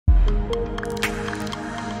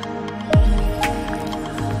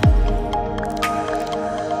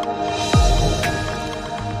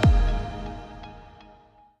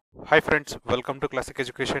Hi friends, welcome to classic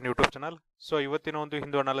education YouTube channel. So ಇವತ್ತಿನ ಒಂದು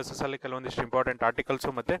Hindu analysis ಅಲ್ಲಿ ಕೆಲವೊಂದಿಷ್ಟು ಇಂಪಾರ್ಟೆಂಟ್ ಆರ್ಟಿಕಲ್ಸ್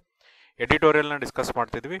ಮತ್ತೆ ಎಡಿಟೋರಿಯಲ್ನ ಡಿಸ್ಕಸ್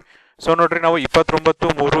ಮಾಡ್ತಿದ್ವಿ. ಸೊ ನೋಡ್ರಿ, ನಾವು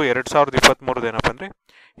 29/3/2023 ಏನಪ್ಪ ಅಂದ್ರೆ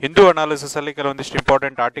ಹಿಂದೂ ಅನಾಲಿಸಿಸ್ ಅಲ್ಲಿ ಕೆಲವೊಂದಿಷ್ಟು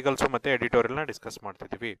ಇಂಪಾರ್ಟೆಂಟ್ ಆರ್ಟಿಕಲ್ಸ್ ಮತ್ತೆ ಎಡಿಟೋರಿಯಲ್ನ ಡಿಸ್ಕಸ್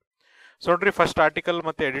ಮಾಡ್ತಿದ್ವಿ. ಸೊ ನೋಡ್ರಿ, ಫಸ್ಟ್ ಆರ್ಟಿಕಲ್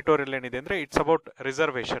ಮತ್ತೆ ಎಡಿಟೋರಿಯಲ್ ಏನಿದೆ ಅಂದ್ರೆ ಇಟ್ಸ್ ಅಬೌಟ್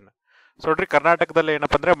ರಿಸರ್ವೇಷನ್. ಸೊ ನೋಡ್ರಿ, ಕರ್ನಾಟಕದಲ್ಲಿ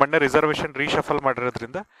ಏನಪ್ಪ ಅಂದ್ರೆ ಮೊನ್ನೆ ರಿಸರ್ವೇಷನ್ ರೀಶಫಲ್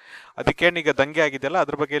ಮಾಡಿರೋದ್ರಿಂದ ಅದಕ್ಕೇನೀಗ ದಂಗೆ ಆಗಿದೆಯಲ್ಲ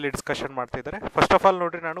ಅದ್ರ ಬಗ್ಗೆ ಇಲ್ಲಿ ಡಿಸ್ಕಷನ್ ಮಾಡ್ತಿದ್ದಾರೆ. ಫಸ್ಟ್ ಆಫ್ ಆಲ್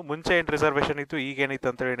ನೋಡ್ರಿ, ನಾನು ಮುಂಚೆ ಏನು ರಿಸರ್ವೇಷನ್ ಇತ್ತು ಈಗ ಏನಿತ್ತು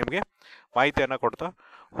ಅಂತೇಳಿ ನಿಮಗೆ ಮಾಹಿತಿಯನ್ನು ಕೊಡ್ತಾ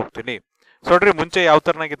ಹೋಗ್ತೀನಿ. ಸೊ ನೋಡ್ರಿ, ಮುಂಚೆ ಯಾವ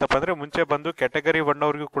ತರನಾಗಿತ್ತಪ್ಪ ಅಂದ್ರೆ ಮುಂಚೆ ಬಂದು ಕ್ಯಾಟಗರಿ 1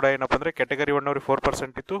 ಅವ್ರಿಗೂ ಕೂಡ ಏನಪ್ಪ ಅಂದ್ರೆ ಕ್ಯಾಟಗರಿ 1 ಅವ್ರಿಗೆ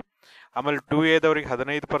 4% ಇತ್ತು. ಆಮೇಲೆ 2A ದವ್ರಿಗೆ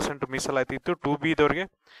 15% ಮೀಸಲಾತಿ ಇತ್ತು. 2B ದವ್ರಿಗೆ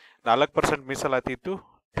 4% ಮೀಸಲಾತಿ ಇತ್ತು.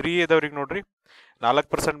 3A ದವ್ರಿಗೆ ನೋಡ್ರಿ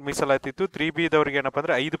 4% ಮೀಸಲಾತಿ ಇತ್ತು. 3B ದವ್ರಿಗೆ ಏನಪ್ಪ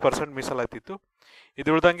ಅಂದ್ರೆ 5% ಮೀಸಲಾತಿ ಇತ್ತು. ಇದು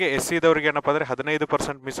ಉಳ್ದಂಗೆ SC ದವ್ರಿಗೆ ಏನಪ್ಪ ಅಂದ್ರೆ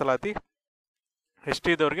 15% ಮೀಸಲಾತಿ, ST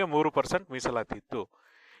ದವ್ರಿಗೆ 3% ಮೀಸಲಾತಿ ಇತ್ತು.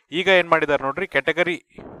 ಈಗ ಏನ್ ಮಾಡಿದಾರೆ ನೋಡ್ರಿ, ಕ್ಯಾಟಗರಿ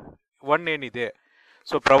 1 ಏನಿದೆ,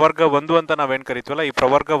 ಸೊ ಪ್ರವರ್ಗ 1 ಅಂತ ನಾವೇನ್ ಕರಿತೀವಲ್ಲ, ಈ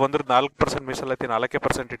ಪ್ರವರ್ಗ 1 4% ಮೀಸಲಾತಿ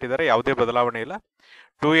 4% ಇಟ್ಟಿದ್ದಾರೆ, ಯಾವುದೇ ಬದಲಾವಣೆ ಇಲ್ಲ.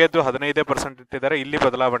 2A 15% ಇಟ್ಟಿದ್ದಾರೆ, ಇಲ್ಲಿ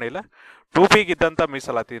ಬದಲಾವಣೆ ಇಲ್ಲ. 2Bಗೆ ಇದ್ದಂತ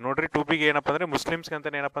ಮೀಸಲಾತಿ ನೋಡ್ರಿ, 2Bಗೆ ಏನಪ್ಪ ಅಂದ್ರೆ ಮುಸ್ಲಿಮ್ಸ್ಗೆ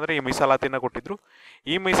ಅಂತ ಏನಪ್ಪ ಅಂದ್ರೆ ಈ ಮೀಸಲಾತಿನ ಕೊಟ್ಟಿದ್ರು.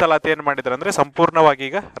 ಈ ಮೀಸಲಾತಿ ಏನ್ ಮಾಡಿದಾರೆ ಅಂದ್ರೆ ಸಂಪೂರ್ಣವಾಗಿ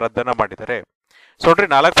ಈಗ ರದ್ದನ ಮಾಡಿದ್ದಾರೆ. ಸೊ ನೋಡ್ರಿ,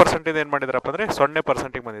 4% ಏನ್ ಮಾಡಿದಾರಪ್ಪ ಅಂದ್ರೆ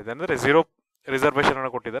 0% ಬಂದಿದೆ, ಅಂದ್ರೆ 0 ರಿಸರ್ವೇಶನ್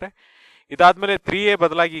ಅನ್ನು ಕೊಟ್ಟಿದ್ದಾರೆ. ಇದಾದ್ಮೇಲೆ 3A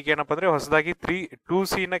ಬದಲಾಗಿ ಈಗ ಏನಪ್ಪ ಅಂದ್ರೆ ಹೊಸದಾಗಿ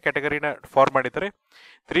 2C ನ ಕ್ಯಾಟಗರಿನ ಫಾರ್ಮ್ ಮಾಡಿದ್ದಾರೆ.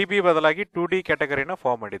 3B ಬದಲಾಗಿ 2D ಕ್ಯಾಟಗರಿನ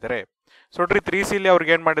ಫಾರ್ಮ್ ಮಾಡಿದ್ದಾರೆ. ಸೊ ನೋಡ್ರಿ, 3C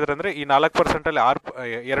ಅವ್ರಿಗೆ ಏನ್ ಮಾಡಿದಾರೆ ಅಂದ್ರೆ ಈ 4% ಅಲ್ಲಿ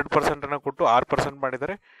 2% ಅನ್ನ ಕೊಟ್ಟು 6%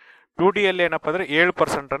 ಮಾಡಿದ್ದಾರೆ. 2D ಅಲ್ಲಿ ಏನಪ್ಪ ಅಂದ್ರೆ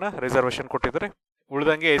 7% ಅನ್ನ ರಿಸರ್ವೇಶನ್ ಕೊಟ್ಟಿದ್ದಾರೆ.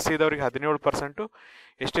 ಉಳಿದಂಗೆ SC ದವರಿಗೆ 17%,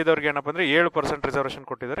 ST ದವರಿಗೆ ಏನಪ್ಪ ಅಂದ್ರೆ 7% ರಿಸರ್ವೇಶನ್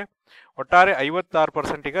ಕೊಟ್ಟಿದ್ದಾರೆ. ಒಟ್ಟಾರೆ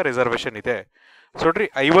 56% ಈಗ ರಿಸರ್ವೇಶನ್ ಇದೆ. ಸೊ ನೋಡ್ರಿ,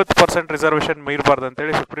 50% ರಿಸರ್ವೇಶನ್ ಮೀರಬಾರ್ದು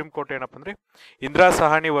ಅಂತೇಳಿ ಸುಪ್ರೀಂ ಕೋರ್ಟ್ ಏನಪ್ಪ ಅಂದ್ರೆ Indira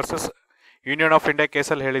Sawhney versus union of India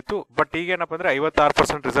ಕೇಸಲ್ಲಿ ಹೇಳಿತ್ತು. ಬಟ್ ಈಗ ಏನಪ್ಪ ಅಂದ್ರೆ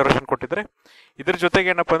 56% ರಿಸರ್ವೇಶನ್ ಕೊಟ್ಟಿದ್ದಾರೆ. ಇದ್ರ ಜೊತೆಗೆ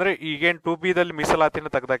ಏನಪ್ಪ ಅಂದ್ರೆ ಈಗೇನು 2B ದಲ್ಲಿ ಮೀಸಲಾತಿನ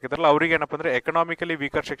ತೆಗೆದಾಕಿದ್ರಲ್ಲ, ಅವ್ರಿಗೆ ಏನಪ್ಪ ಅಂದ್ರೆ ಎಕನಾಮಿಕಲಿ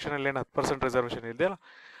ವೀಕರ್ ಸೆಕ್ಷನ್ ಅಲ್ಲಿ ಏನು 10% ರಿಸರ್ವೇಶನ್ ಇದೆಯಲ್ಲ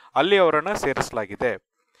ಅಲ್ಲಿ ಅವರನ್ನ ಸೇರಿಸಲಾಗಿದೆ.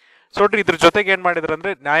 ಸೊ ನೋಡ್ರಿ, ಇದ್ರ ಜೊತೆಗೆ ಏನ್ ಮಾಡಿದಾರೆ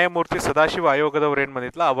ಅಂದ್ರೆ ನ್ಯಾಯಮೂರ್ತಿ ಸದಾಶಿವ ಆಯೋಗದವ್ರು ಏನ್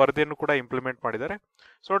ಬಂದಿತ್ತಲ್ಲ ಆ ವರದಿಯನ್ನು ಕೂಡ ಇಂಪ್ಲಿಮೆಂಟ್ ಮಾಡಿದ್ದಾರೆ.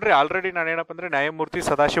 ಸೊ ನೋಡ್ರಿ, ಆಲ್ರೆಡಿ ನಾನು ಏನಪ್ಪ ಅಂದ್ರೆ ನ್ಯಾಯಮೂರ್ತಿ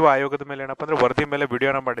ಸದಾಶಿವ ಆಯೋಗದ ಮೇಲೆ ಏನಪ್ಪ ಅಂದ್ರೆ ವರದಿ ಮೇಲೆ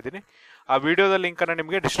ವಿಡಿಯೋನ ಮಾಡಿದ್ದೀನಿ. ಆ ವಿಡಿಯೋದ ಲಿಂಕ್ ಅನ್ನ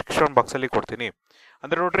ನಿಮಗೆ ಡಿಸ್ಕ್ರಿಪ್ಷನ್ ಬಾಕ್ಸ್ ಅಲ್ಲಿ ಕೊಡ್ತೀನಿ.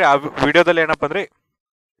 ಅಂದ್ರೆ ನೋಡ್ರಿ, ಆ ವಿಡಿಯೋದಲ್ಲಿ ಏನಪ್ಪ ಅಂದ್ರೆ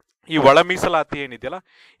ಈ ಒಳ ಮೀಸಲಾತಿ ಏನಿದೆಯಲ್ಲ,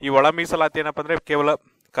 ಈ ಒಳ ಮೀಸಲಾತಿ ಏನಪ್ಪ ಅಂದ್ರೆ ಕೇವಲ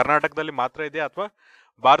ಕರ್ನಾಟಕದಲ್ಲಿ ಮಾತ್ರ ಇದೆಯಾ ಅಥವಾ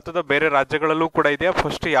ಭಾರತದ ಬೇರೆ ರಾಜ್ಯಗಳಲ್ಲೂ ಕೂಡ ಇದೆಯಾ,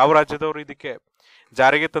 ಫಸ್ಟ್ ಯಾವ ರಾಜ್ಯದವರು ಇದಕ್ಕೆ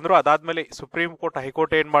ಜಾರಿಗೆ ತಂದ್ರು, ಅದಾದ್ಮೇಲೆ ಸುಪ್ರೀಂ ಕೋರ್ಟ್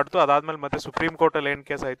ಹೈಕೋರ್ಟ್ ಏನ್ ಮಾಡ್ತು, ಅದಾದ್ಮೇಲೆ ಮತ್ತೆ ಸುಪ್ರೀಂ ಕೋರ್ಟ್ ಅಲ್ಲಿ ಏನ್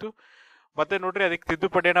ಕೇಸ್ ಆಯ್ತು, ಮತ್ತೆ ನೋಡ್ರಿ ಅದಕ್ಕೆ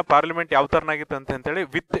ತಿದ್ದುಪಡಿಯನ್ನ ಪಾರ್ಲಿಮೆಂಟ್ ಯಾವ ತರನಾಗಿತ್ತು ಅಂತೇಳಿ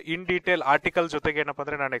ವಿತ್ ಇನ್ ಡೀಟೇಲ್ ಆರ್ಟಿಕಲ್ ಜೊತೆಗೆ ಏನಪ್ಪ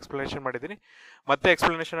ಅಂದ್ರೆ ನಾನು ಎಕ್ಸ್ಪ್ಲನೇಷನ್ ಮಾಡಿದ್ದೀನಿ. ಮತ್ತೆ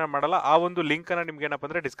ಎಕ್ಸ್ಪ್ಲನೇಷನ್ ಮಾಡಲ್ಲ, ಆ ಒಂದು ಲಿಂಕ್ ಅನ್ನ ನಿಮ್ಗೆ ಏನಪ್ಪ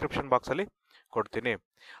ಅಂದ್ರೆ ಡಿಸ್ಕ್ರಿಪ್ಷನ್ ಬಾಕ್ಸ್ ಅಲ್ಲಿ ಕೊಡ್ತೀನಿ.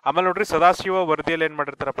 ಆಮೇಲೆ ನೋಡ್ರಿ, ಸದಾಶಿವ ವರದಿಯಲ್ಲಿ ಏನ್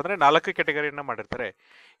ಮಾಡಿರ್ತಾರಪ್ಪ ಅಂದ್ರೆ 4 ಕ್ಯಾಟಗರಿಯನ್ನ ಮಾಡಿರ್ತಾರೆ.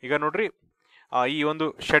 ಈಗ ನೋಡ್ರಿ, ಈ ಒಂದು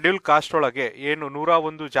ಶೆಡ್ಯೂಲ್ ಕಾಸ್ಟ್ ಒಳಗೆ ಏನು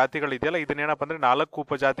 101 ಜಾತಿಗಳಿದೆಯಲ್ಲ, ಇದನ್ನೇನಪ್ಪ ಅಂದ್ರೆ 4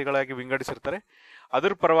 ಉಪಜಾತಿಗಳಾಗಿ ವಿಂಗಡಿಸಿರ್ತಾರೆ.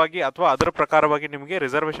 ಅದ್ರ ಪರವಾಗಿ ಅಥವಾ ಅದರ ಪ್ರಕಾರವಾಗಿ ನಿಮಗೆ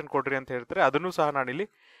ರಿಸರ್ವೇಶನ್ ಕೊಡ್ರಿ ಅಂತ ಹೇಳ್ತಾರೆ. ಅದನ್ನು ಸಹ ನಾನಿಲ್ಲಿ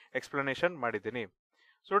ಎಕ್ಸ್ಪ್ಲನೇಷನ್ ಮಾಡಿದ್ದೀನಿ.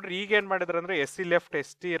 ಸೊ ನೋಡ್ರಿ, ಈಗ ಏನ್ ಮಾಡಿದಾರೆ ಅಂದ್ರೆ SC ಲೆಫ್ಟ್,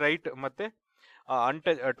 ST ರೈಟ್ ಮತ್ತೆ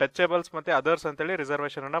ಟಚೇಬಲ್ಸ್ ಮತ್ತೆ ಅದರ್ಸ್ ಅಂತೇಳಿ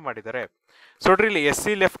ರಿಸರ್ವೇಶನ್ ಅನ್ನ ಮಾಡಿದ್ದಾರೆ. ಸೊ ನೋಡ್ರಿ, ಇಲ್ಲಿ SC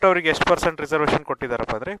ಲೆಫ್ಟ್ ಅವರಿಗೆ ಎಷ್ಟು % ರಿಸರ್ವೇಶನ್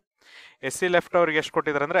ಕೊಟ್ಟಿದಾರಪ್ಪ ಅಂದ್ರೆ SC ಲೆಫ್ಟ್ ಅವ್ರಿಗೆ ಎಷ್ಟು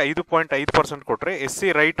ಕೊಟ್ಟಿದ್ದಾರೆ ಅಂದ್ರೆ 5.5% ಕೊಟ್ರೆ, SC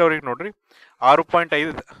ರೈಟ್ ಅವ್ರಿಗೆ ನೋಡ್ರಿ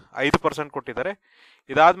 6.5% ಕೊಟ್ಟಿದ್ದಾರೆ.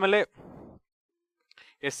 ಇದಾದ್ಮೇಲೆ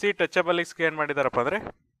SC ಟಚಬಲ್ಸ್ಗೆ ಏನ್ ಮಾಡಿದಾರಪ್ಪ ಅಂದ್ರೆ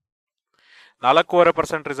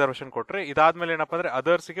 4.5% ರಿಸರ್ವೇಶನ್ ಕೊಟ್ರೆ, ಇದಾದ್ಮೇಲೆ ಏನಪ್ಪ ಅಂದ್ರೆ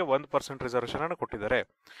ಅದರ್ಸ್ಗೆ 1% ರಿಸರ್ವೇಶನ್ ಅನ್ನು ಕೊಟ್ಟಿದ್ದಾರೆ.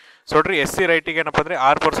 ಸೊ ನೋಡ್ರಿ, SC ರೈಟಿಗೆ ಏನಪ್ಪ ಅಂದ್ರೆ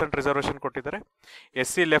 6% ರಿಸರ್ವೇಶನ್ ಕೊಟ್ಟಿದ್ದಾರೆ.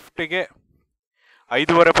 SC ಲೆಫ್ಟಿಗೆ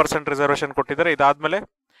 5.5% ರಿಸರ್ವೇಶನ್ ಕೊಟ್ಟಿದ್ದಾರೆ. ಇದಾದ್ಮೇಲೆ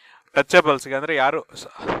ಟಚಬಲ್ಸ್ಗೆ ಅಂದ್ರೆ ಯಾರು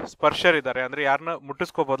ಸ್ಪರ್ಶರ್ ಇದ್ದಾರೆ, ಅಂದ್ರೆ ಯಾರನ್ನ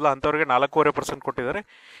ಮುಟ್ಟಿಸ್ಕೋಬಹುದಲ್ಲ ಅಂತವ್ರಿಗೆ 4.5% ಕೊಟ್ಟಿದ್ದಾರೆ.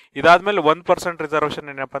 ಇದಾದ್ಮೇಲೆ 1% ರಿಸರ್ವೇಶನ್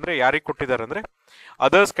ಏನಪ್ಪ ಅಂದ್ರೆ ಯಾರಿಗೆ ಕೊಟ್ಟಿದ್ದಾರೆ ಅಂದ್ರೆ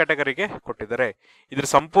ಅದರ್ಸ್ ಕ್ಯಾಟಗರಿಗೆ ಕೊಟ್ಟಿದ್ದಾರೆ. ಇದ್ರ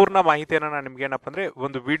ಸಂಪೂರ್ಣ ಮಾಹಿತಿಯನ್ನ ನಾನು ನಿಮ್ಗೆ ಏನಪ್ಪ ಅಂದ್ರೆ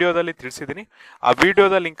ಒಂದು ವಿಡಿಯೋದಲ್ಲಿ ತಿಳಿಸಿದ್ದೀನಿ. ಆ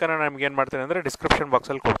ವಿಡಿಯೋದ ಲಿಂಕ್ ಅನ್ನ ನಿಮ್ಗೆ ಏನ್ ಮಾಡ್ತೀನಿ ಅಂದ್ರೆ ಡಿಸ್ಕ್ರಿಪ್ಷನ್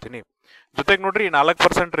ಬಾಕ್ಸ್ ಅಲ್ಲಿ ಕೊಡ್ತೀನಿ. ಜೊತೆಗೆ ನೋಡ್ರಿ,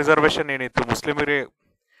 4% ರಿಸರ್ವೇಶನ್ ಏನಿತ್ತು ಮುಸ್ಲಿಮರಿಗೆ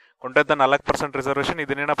ಕೊಂಡಂತ 4% ರಿಸರ್ವೇಶನ್,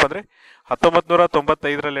 ಇದನ್ನೇನಪ್ಪ ಅಂದ್ರೆ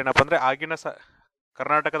 1995ರಲ್ಲಿ ಏನಪ್ಪ ಅಂದ್ರೆ ಆಗಿನ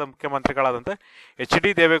ಕರ್ನಾಟಕದ ಮುಖ್ಯಮಂತ್ರಿಗಳಾದಂತ HD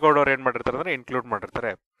ದೇವೇಗೌಡ ಅವ್ರು ಏನ್ ಮಾಡಿರ್ತಾರೆ ಅಂದ್ರೆ ಇನ್ಕ್ಲೂಡ್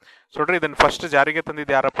ಮಾಡಿರ್ತಾರೆ. ಸೊ ನೋಡ್ರಿ, ಇದನ್ನ ಫಸ್ಟ್ ಜಾರಿಗೆ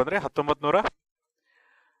ತಂದಿದ್ದು ಯಾರಪ್ಪ ಅಂದ್ರೆ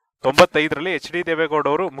 1995ರಲ್ಲಿ HD ದೇವೇಗೌಡ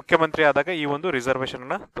ಅವರು ಮುಖ್ಯಮಂತ್ರಿ ಆದಾಗ ಈ ಒಂದು ರಿಸರ್ವೇಶನ್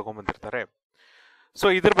ಅನ್ನ ತಗೊಂಡ್ಬಂದಿರ್ತಾರೆ. ಸೊ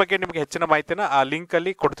ಇದ್ರ ಬಗ್ಗೆ ನಿಮ್ಗೆ ಹೆಚ್ಚಿನ ಮಾಹಿತಿನ ಆ ಲಿಂಕ್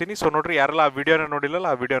ಅಲ್ಲಿ ಕೊಡ್ತೀನಿ. ಸೊ ನೋಡ್ರಿ, ಯಾರೆಲ್ಲ ಆ ವಿಡಿಯೋನ ನೋಡಿಲ್ಲಲ್ಲ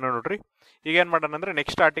ಆ ವಿಡಿಯೋನ ನೋಡ್ರಿ. ಈಗ ಏನ್ ಮಾಡೋಣ ಅಂದ್ರೆ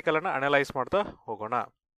ನೆಕ್ಸ್ಟ್ ಆರ್ಟಿಕಲ್ ಅನ್ನ ಅನಲೈಸ್ ಮಾಡ್ತಾ ಹೋಗೋಣ.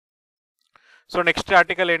 ಸೊ ನೆಕ್ಸ್ಟ್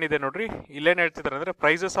ಆರ್ಟಿಕಲ್ ಏನಿದೆ ನೋಡ್ರಿ, ಇಲ್ಲೇನ್ ಹೇಳ್ತಿದ್ದಾರೆ ಅಂದ್ರೆ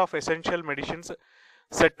prices of essential medicines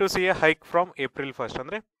set to C A hike from April 1st.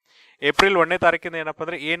 ಅಂದ್ರೆ ಏಪ್ರಿಲ್ 1ನೇ ತಾರೀಕಿಂದ ಏನಪ್ಪ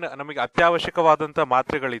ಅಂದ್ರೆ ಏನು ನಮಗೆ ಅತ್ಯವಶ್ಯಕವಾದಂತ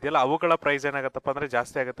ಮಾತ್ರೆಗಳಿದೆಯಲ್ಲ ಅವುಗಳ ಪ್ರೈಸ್ ಏನಾಗತ್ತಪ್ಪ ಅಂದ್ರೆ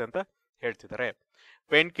ಜಾಸ್ತಿ ಆಗುತ್ತೆ ಅಂತ ಹೇಳ್ತಿದ್ದಾರೆ.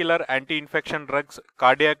 Pain killer, aunty infection drugs,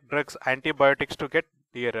 cardiac drugs, antibiotics to get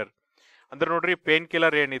ಡಿಯರರ್. ಅಂದ್ರೆ ನೋಡ್ರಿ ಪೇನ್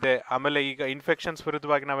ಕಿಲ್ಲರ್ ಏನಿದೆ, ಆಮೇಲೆ ಈಗ ಇನ್ಫೆಕ್ಷನ್ಸ್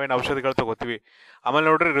ವಿರುದ್ಧವಾಗಿ ನಾವೇನು ಔಷಧಿಗಳು ತಗೋತೀವಿ, ಆಮೇಲೆ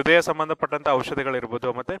ನೋಡ್ರಿ ಹೃದಯ ಸಂಬಂಧಪಟ್ಟಂತ ಔಷಧಿಗಳಿರ್ಬೋದು,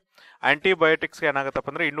 ಮತ್ತೆ ಆಂಟಿಬಯೋಟಿಕ್ಸ್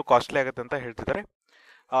ಏನಾಗತ್ತಪ್ಪ ಅಂದ್ರೆ ಇನ್ನೂ ಕಾಸ್ಟ್ಲಿ ಆಗುತ್ತೆ ಅಂತ ಹೇಳ್ತಿದ್ದಾರೆ.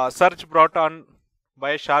 Search brought on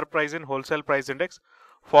by sharp price in wholesale price index,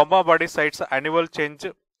 pharma body sites annual change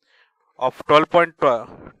of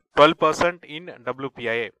 12% in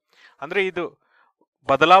WPI. ಅಂದ್ರೆ ಇದು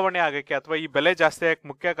ಬದಲಾವಣೆ ಆಗಕ್ಕೆ ಅಥವಾ ಈ ಬೆಲೆ ಜಾಸ್ತಿ ಆಗಕ್ಕೆ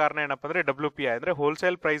ಮುಖ್ಯ ಕಾರಣ ಏನಪ್ಪ ಅಂದ್ರೆ WPI ಅಂದ್ರೆ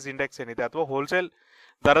ಹೋಲ್ಸೇಲ್ ಪ್ರೈಸ್ ಇಂಡೆಕ್ಸ್ ಏನಿದೆ, ಅಥವಾ ಹೋಲ್ಸೇಲ್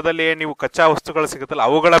ದರದಲ್ಲಿ ನೀವು ಕಚ್ಚಾ ವಸ್ತುಗಳು ಸಿಗುತ್ತಲ್ಲ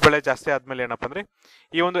ಅವುಗಳ ಬೆಲೆ ಜಾಸ್ತಿ ಆದ್ಮೇಲೆ ಏನಪ್ಪ ಅಂದ್ರೆ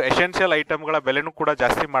ಈ ಒಂದು ಎಸೆನ್ಷಿಯಲ್ ಐಟಮ್ಗಳ ಬೆಲೆನೂ ಕೂಡ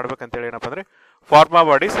ಜಾಸ್ತಿ ಮಾಡ್ಬೇಕಂತೇಳಿ ಏನಪ್ಪ ಅಂದ್ರೆ ಫಾರ್ಮಾ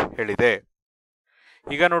ಬಾಡೀಸ್ ಹೇಳಿದೆ.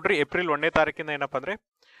 ಈಗ ನೋಡ್ರಿ ಏಪ್ರಿಲ್ 1ನೇ ತಾರೀಕಿಂದ ಏನಪ್ಪ ಅಂದ್ರೆ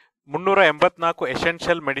 384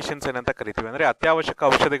 ಎಸೆನ್ಷಿಯಲ್ ಮೆಡಿಸಿನ್ಸ್ ಏನಂತ ಕರಿತೀವಿ, ಅಂದ್ರೆ ಅತ್ಯವಶ್ಯಕ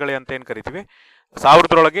ಔಷಧಿಗಳು ಅಂತ ಏನ್ ಕರಿತೀವಿ,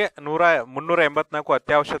 1000 384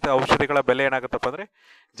 ಅತ್ಯವಶ್ಯಕ ಔಷಧಿಗಳ ಬೆಲೆ ಏನಾಗುತ್ತಪ್ಪ ಅಂದ್ರೆ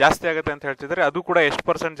ಜಾಸ್ತಿ ಆಗುತ್ತೆ ಅಂತ ಹೇಳ್ತಿದ್ದಾರೆ. ಅದು ಕೂಡ ಎಷ್ಟು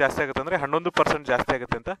 % ಜಾಸ್ತಿ ಆಗುತ್ತೆ ಅಂದ್ರೆ 11% ಜಾಸ್ತಿ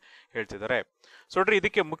ಆಗುತ್ತೆ ಅಂತ ಹೇಳ್ತಿದ್ದಾರೆ. ಸೊ ನೋಡ್ರಿ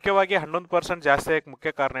ಇದಕ್ಕೆ ಮುಖ್ಯವಾಗಿ 11% ಜಾಸ್ತಿ ಆಗಕ್ಕೆ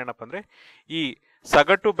ಮುಖ್ಯ ಕಾರಣ ಏನಪ್ಪ ಅಂದ್ರೆ ಈ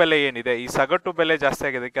ಸಗಟು ಬೆಲೆ ಏನಿದೆ, ಈ ಸಗಟು ಬೆಲೆ ಜಾಸ್ತಿ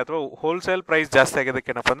ಆಗಿದ್ದಕ್ಕೆ ಅಥವಾ ಹೋಲ್ಸೇಲ್ ಪ್ರೈಸ್ ಜಾಸ್ತಿ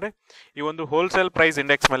ಆಗಿದ್ದಕ್ಕೆ ಏನಪ್ಪ ಅಂದ್ರೆ ಈ ಒಂದು ಹೋಲ್ಸೇಲ್ ಪ್ರೈಸ್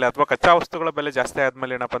ಇಂಡೆಕ್ಸ್ ಮೇಲೆ ಅಥವಾ ಕಚ್ಚಾ ವಸ್ತುಗಳ ಬೆಲೆ ಜಾಸ್ತಿ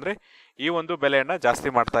ಆದ್ಮೇಲೆ ಏನಪ್ಪ ಅಂದ್ರೆ ಈ ಒಂದು ಬೆಲೆಯನ್ನ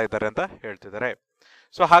ಜಾಸ್ತಿ ಮಾಡ್ತಾ ಇದ್ದಾರೆ ಅಂತ ಹೇಳ್ತಿದ್ದಾರೆ.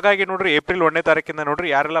 ಸೊ ಹಾಗಾಗಿ ನೋಡ್ರಿ ಏಪ್ರಿಲ್ 1ನೇ ತಾರೀಕಿಂದ ನೋಡ್ರಿ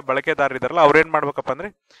ಯಾರೆಲ್ಲ ಬಳಕೆದಾರರು ಇದಾರಲ್ಲ ಅವ್ರೇನ್ ಮಾಡ್ಬೇಕಪ್ಪ ಅಂದ್ರೆ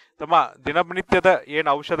ತಮ್ಮ ದಿನನಿತ್ಯದ ಏನ್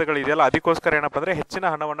ಔಷಧಗಳು ಇದೆಯಲ್ಲ ಅದಕ್ಕೋಸ್ಕರ ಏನಪ್ಪ ಅಂದ್ರೆ ಹೆಚ್ಚಿನ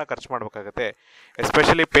ಹಣವನ್ನ ಖರ್ಚು ಮಾಡ್ಬೇಕಾಗತ್ತೆ.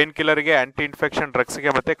 ಎಸ್ಪೆಷಲಿ ಪೇನ್ ಕಿಲ್ಲರ್ಗೆ, ಆಂಟಿ ಇನ್ಫೆಕ್ಷನ್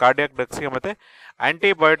ಡ್ರಗ್ಸ್ಗೆ, ಮತ್ತೆ ಕಾರ್ಡಿಯಾಕ್ ಡ್ರಗ್ಸ್ಗೆ, ಮತ್ತೆ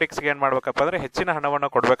ಆಂಟಿಬಯೋಟಿಕ್ಸ್ಗೆ ಏನ್ ಮಾಡ್ಬೇಕಪ್ಪ ಅಂದ್ರೆ ಹೆಚ್ಚಿನ ಹಣವನ್ನ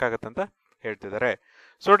ಕೊಡ್ಬೇಕಾಗತ್ತೆ ಅಂತ ಹೇಳ್ತಿದ್ದಾರೆ.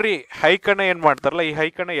 ಸೊ ನೋಡ್ರಿ ಹೈಕ್ ಅನ್ನ ಏನ್ ಮಾಡ್ತಾರಲ್ಲ, ಈ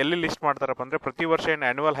ಹೈಕ್ ಅನ್ನ ಎಲ್ಲಿ ಲಿಸ್ಟ್ ಮಾಡ್ತಾರಪ್ಪ ಅಂದ್ರೆ ಪ್ರತಿ ವರ್ಷ ಏನ್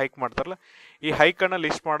ಆನ್ಯುವಲ್ ಹೈಕ್ ಮಾಡ್ತಾರಲ್ಲ ಈ ಹೈಕ್ ಅನ್ನ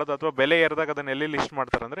ಲಿಸ್ಟ್ ಮಾಡೋದು ಅಥವಾ ಬೆಲೆ ಏರಿದಾಗ ಅದನ್ನ ಎಲ್ಲಿ ಲಿಸ್ಟ್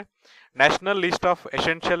ಮಾಡ್ತಾರೆ ಅಂದ್ರೆ national list of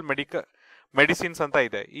essential medicines ಅಂತ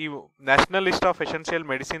ಇದೆ. ಈ national list of essential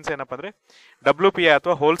medicines ಏನಪ್ಪ ಅಂದ್ರೆ WPI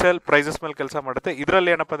ಅಥವಾ ಹೋಲ್ಸೇಲ್ ಪ್ರೈಸಸ್ ಮೇಲೆ ಕೆಲಸ ಮಾಡುತ್ತೆ.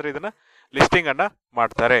 ಇದರಲ್ಲಿ ಏನಪ್ಪ ಅಂದ್ರೆ ಇದನ್ನ ಲಿಸ್ಟಿಂಗ್ ಅನ್ನ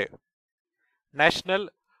ಮಾಡ್ತಾರೆ. ನ್ಯಾಷನಲ್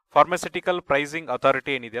ಫಾರ್ಮಸ್ಯೂಟಿಕಲ್ ಪ್ರೈಸಿಂಗ್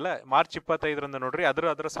ಅಥಾರಿಟಿ ಏನಿದೆಯಲ್ಲ ಮಾರ್ಚ್ 25ರಂದು ನೋಡ್ರಿ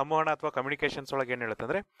ಅದರ ಸಂವಹನ ಅಥವಾ ಕಮ್ಯುನಿಕೇಶನ್ಸ್ ಒಳಗೆ ಏನ್ ಹೇಳುತ್ತೆ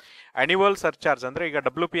ಅಂದ್ರೆ ಆನ್ಯುವಲ್ ಸರ್ಚಾರ್ಜ್ ಅಂದ್ರೆ ಈಗ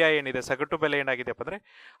WPI ಏನಿದೆ ಸಗಟು ಬೆಲೆ ಏನಾಗಿದೆಪ್ಪ ಅಂದ್ರೆ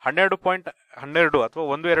 12.12 ಅಥವಾ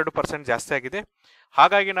 1-2% ಜಾಸ್ತಿ ಆಗಿದೆ.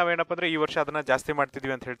 ಹಾಗಾಗಿ ನಾವೇನಪ್ಪ ಅಂದ್ರೆ ಈ ವರ್ಷ ಅದನ್ನ ಜಾಸ್ತಿ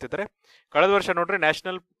ಮಾಡ್ತಿದ್ವಿ ಅಂತ ಹೇಳ್ತಿದ್ದಾರೆ. ಕಳೆದ ವರ್ಷ ನೋಡ್ರಿ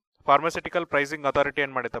ನ್ಯಾಷನಲ್ ಫಾರ್ಮಸ್ಯೂಟಿಕಲ್ ಪ್ರೈಸಿಂಗ್ ಅಥಾರಿಟಿ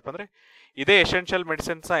ಏನ್ ಮಾಡಿತ್ತಪ್ಪ ಅಂದ್ರೆ ಇದೇ ಎಸೆನ್ಷಿಯಲ್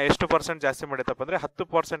ಮೆಡಿಸಿನ್ಸ್ ನ ಎಷ್ಟು % ಜಾಸ್ತಿ ಮಾಡಿತ್ತಪ್ಪ ಅಂದ್ರೆ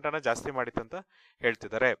 10% ಅನ್ನ ಜಾಸ್ತಿ ಮಾಡಿತ್ತಂತ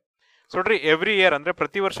ಹೇಳ್ತಿದ್ದಾರೆ. ಸೊ ನೋಡ್ರಿ ಎವ್ರಿ ಇಯರ್ ಅಂದ್ರೆ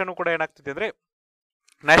ಪ್ರತಿ ವರ್ಷನೂ ಕೂಡ ಏನಾಗ್ತಿದೆ ಅಂದ್ರೆ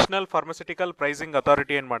ನ್ಯಾಷನಲ್ ಫಾರ್ಮಸ್ಯೂಟಿಕಲ್ ಪ್ರೈಸಿಂಗ್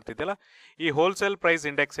ಅಥಾರಿಟಿ ಏನ್ ಮಾಡ್ತಿದ್ದಿಲ್ಲ ಈ ಹೋಲ್ಸೇಲ್ ಪ್ರೈಸ್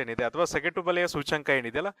ಇಂಡೆಕ್ಸ್ ಏನಿದೆ ಅಥವಾ ಸಗಟು ಬೆಲೆಯ ಸೂಚ್ಯಂಕ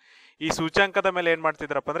ಏನಿದೆಯಲ್ಲ ಈ ಸೂಚ್ಯಂಕದ ಮೇಲೆ ಏನ್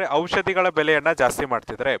ಮಾಡ್ತಿದ್ರಪ್ಪ ಅಂದ್ರೆ ಔಷಧಿಗಳ ಬೆಲೆಯನ್ನ ಜಾಸ್ತಿ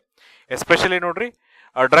ಮಾಡ್ತಿದ್ದಾರೆ. ಎಸ್ಪೆಷಲಿ ನೋಡ್ರಿ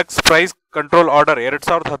ಡ್ರಗ್ಸ್ ಪ್ರೈಸ್ ಕಂಟ್ರೋಲ್ ಆರ್ಡರ್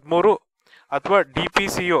 2013 ಅಥವಾ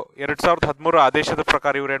DPCO 2013 ಆದೇಶದ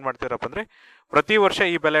ಪ್ರಕಾರ ಇವ್ರು ಏನ್ ಮಾಡ್ತಿದಾರಪ್ಪ ಅಂದ್ರೆ ಪ್ರತಿ ವರ್ಷ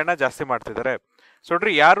ಈ ಬೆಲೆಯನ್ನ ಜಾಸ್ತಿ ಮಾಡ್ತಿದ್ದಾರೆ. ಸೊ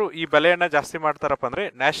ನೋಡ್ರಿ ಯಾರು ಈ ಬೆಲೆಯನ್ನ ಜಾಸ್ತಿ ಮಾಡ್ತಾರಪ್ಪ ಅಂದ್ರೆ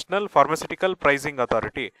ನ್ಯಾಷನಲ್ ಫಾರ್ಮಸ್ಯೂಟಿಕಲ್ ಪ್ರೈಸಿಂಗ್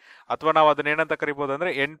ಅಥಾರಿಟಿ ಅಥವಾ ನಾವು ಅದನ್ನ ಏನಂತ ಕರಿಬಹುದು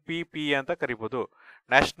ಅಂದ್ರೆ NPPA ಅಂತ ಕರಿಬಹುದು.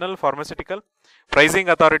 ನ್ಯಾಷನಲ್ ಫಾರ್ಮಸ್ಯೂಟಿಕಲ್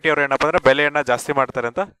ಪ್ರೈಸಿಂಗ್ ಅಥಾರಿಟಿ ಅವ್ರು ಏನಪ್ಪ ಅಂದ್ರೆ ಬೆಲೆಯನ್ನ ಜಾಸ್ತಿ ಮಾಡ್ತಾರೆ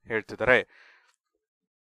ಅಂತ ಹೇಳ್ತಿದ್ದಾರೆ.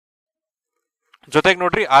 ಜೊತೆಗೆ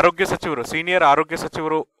ನೋಡ್ರಿ ಸೀನಿಯರ್ ಆರೋಗ್ಯ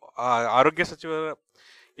ಸಚಿವರ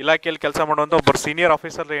ಇಲಾಖೆಯಲ್ಲಿ ಕೆಲಸ ಮಾಡುವಂತ ಒಬ್ಬರು ಸೀನಿಯರ್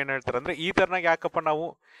ಆಫೀಸರ್ ಏನ್ ಹೇಳ್ತಾರೆ ಅಂದ್ರೆ ಈ ತರನಾಗಿ ಯಾಕಪ್ಪ ನಾವು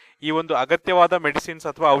ಈ ಒಂದು ಅಗತ್ಯವಾದ ಮೆಡಿಸಿನ್ಸ್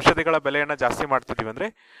ಅಥವಾ ಔಷಧಿಗಳ ಬೆಲೆಯನ್ನ ಜಾಸ್ತಿ ಮಾಡ್ತಿದೀವಿ ಅಂದ್ರೆ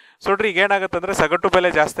ಸೊ ನೋಡ್ರಿ ಈಗ ಏನಾಗುತ್ತೆ ಅಂದ್ರೆ ಸಗಟು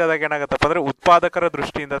ಬೆಲೆ ಜಾಸ್ತಿ ಆದಾಗ ಏನಾಗತ್ತಪ್ಪ ಅಂದ್ರೆ ಉತ್ಪಾದಕರ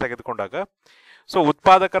ದೃಷ್ಟಿಯಿಂದ ತೆಗೆದುಕೊಂಡಾಗ ಸೊ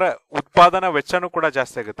ಉತ್ಪಾದನಾ ವೆಚ್ಚನೂ ಕೂಡ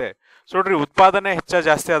ಜಾಸ್ತಿ ಆಗುತ್ತೆ. ಸೊ ನೋಡ್ರಿ ಉತ್ಪಾದನೆ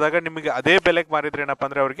ಜಾಸ್ತಿ ಆದಾಗ ನಿಮಗೆ ಅದೇ ಬೆಲೆಗೆ ಮಾರಿದ್ರೆ ಏನಪ್ಪಾ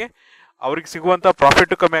ಅಂದ್ರೆ ಅವ್ರಿಗೆ ಸಿಗುವಂತ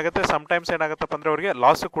ಪ್ರಾಫಿಟ್ ಕಮ್ಮಿ ಆಗುತ್ತೆ. ಸಮ್ಟೈಮ್ಸ್ ಏನಾಗತ್ತಪ್ಪ ಅಂದ್ರೆ ಅವ್ರಿಗೆ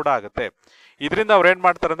ಲಾಸ್ ಕೂಡ ಆಗುತ್ತೆ. ಇದರಿಂದ ಅವ್ರು ಏನ್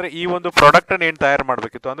ಮಾಡ್ತಾರೆ ಅಂದ್ರೆ ಈ ಒಂದು ಪ್ರಾಡಕ್ಟ್ ಅನ್ನ ಏನ್ ತಯಾರು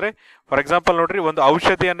ಮಾಡ್ಬೇಕಿತ್ತು ಅಂದ್ರೆ ಫಾರ್ ಎಕ್ಸಾಂಪಲ್ ನೋಡ್ರಿ ಒಂದು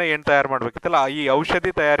ಔಷಧಿಯನ್ನ ಏನ್ ತಯಾರು ಮಾಡ್ಬೇಕಿತ್ತಲ್ಲ ಈ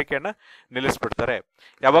ಔಷಧಿ ತಯಾರಿಕೆಯನ್ನ ನಿಲ್ಲಿಸ್ಬಿಡ್ತಾರೆ.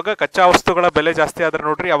 ಯಾವಾಗ ಕಚ್ಚಾ ವಸ್ತುಗಳ ಬೆಲೆ ಜಾಸ್ತಿ ಆದ್ರೆ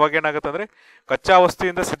ನೋಡ್ರಿ ಅವಾಗ ಏನಾಗುತ್ತೆ ಅಂದ್ರೆ ಕಚ್ಚಾ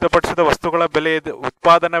ವಸ್ತುವಿಂದ ಸಿದ್ಧಪಡಿಸಿದ ವಸ್ತುಗಳ ಬೆಲೆ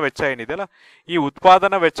ಉತ್ಪಾದನಾ ವೆಚ್ಚ ಏನಿದೆಯಲ್ಲ ಈ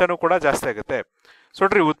ಉತ್ಪಾದನಾ ವೆಚ್ಚನೂ ಕೂಡ ಜಾಸ್ತಿ ಆಗುತ್ತೆ. ಸೊ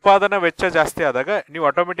ನೋಡ್ರಿ ಉತ್ಪಾದನಾ ವೆಚ್ಚ ಜಾಸ್ತಿ ಆದಾಗ ನೀವು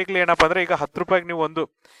ಆಟೋಮೆಟಿಕ್ಲಿ ಏನಪ್ಪಾ ಅಂದ್ರೆ ಈಗ 10 ರೂಪಾಯಿಗೆ ನೀವು ಒಂದು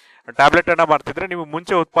ಟ್ಯಾಬ್ಲೆಟ್ ಅನ್ನ ಮಾಡ್ತಿದ್ರೆ ನೀವು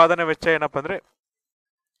ಮುಂಚೆ ಉತ್ಪಾದನಾ ವೆಚ್ಚ ಏನಪ್ಪಾ ಅಂದ್ರೆ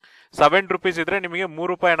 7 ರೂಪೀಸ್ ಇದ್ರೆ ನಿಮಗೆ 3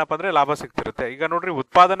 ರೂಪಾಯಿ ಏನಪ್ಪಾ ಅಂದ್ರೆ ಲಾಭ ಸಿಗ್ತಿರುತ್ತೆ. ಈಗ ನೋಡ್ರಿ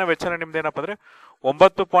ಉತ್ಪಾದನಾ ವೆಚ್ಚನ ನಿಮ್ದು ಏನಪ್ಪಾ ಅಂದ್ರೆ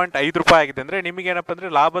 9.5 ರೂಪಾಯಿ ಆಗಿದೆ ಅಂದ್ರೆ ನಿಮಗೆ ಏನಪ್ಪಾ ಅಂದ್ರೆ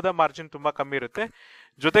ಲಾಭದ ಮಾರ್ಜಿನ್ ತುಂಬಾ ಕಮ್ಮಿ ಇರುತ್ತೆ.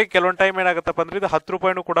 ಜೊತೆಗೆ ಕೆಲವೊಂದು ಟೈಮ್ ಏನಾಗುತ್ತಪ್ಪ ಅಂದ್ರೆ ಇದು 10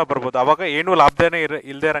 ರೂಪಾಯಿನೂ ಕೂಡ ಬರ್ಬೋದು. ಅವಾಗ ಏನು ಲಾಭದೇನೆ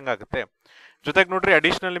ಇಲ್ದೇ ಇರಂಗಾಗುತ್ತೆ. ಜೊತೆಗೆ ನೋಡ್ರಿ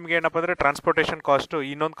ಅಡಿಷನಲ್ ನಿಮ್ಗೆ ಏನಪ್ಪಾ ಅಂದ್ರೆ ಟ್ರಾನ್ಸ್ಪೋರ್ಟೇಷನ್ ಕಾಸ್ಟ್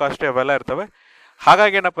ಇನ್ನೊಂದು ಕಾಸ್ಟ್ ಅವೆಲ್ಲ ಇರ್ತವೆ.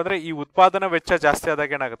 ಹಾಗಾಗಿ ಏನಪ್ಪಾ ಅಂದ್ರೆ ಈ ಉತ್ಪಾದನಾ ವೆಚ್ಚ ಜಾಸ್ತಿ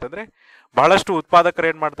ಆದಾಗ ಏನಾಗುತ್ತೆ ಅಂದ್ರೆ ಬಹಳಷ್ಟು ಉತ್ಪಾದಕರು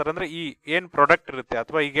ಏನ್ ಮಾಡ್ತಾರೆ ಅಂದ್ರೆ ಈ ಏನ್ ಪ್ರಾಡಕ್ಟ್ ಇರುತ್ತೆ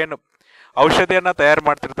ಅಥವಾ ಈಗೇನು ಔಷಧಿಯನ್ನ ತಯಾರು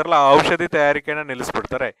ಮಾಡ್ತಿರ್ತಾರಲ್ಲ ಆ ಔಷಧಿ ತಯಾರಿಕೆಯನ್ನ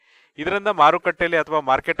ನಿಲ್ಲಿಸ್ಬಿಡ್ತಾರೆ. ಇದರಿಂದ ಮಾರುಕಟ್ಟೆಯಲ್ಲಿ ಅಥವಾ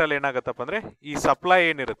ಮಾರ್ಕೆಟ್ ಅಲ್ಲಿ ಏನಾಗತ್ತಪ್ಪ ಅಂದ್ರೆ ಈ ಸಪ್ಲೈ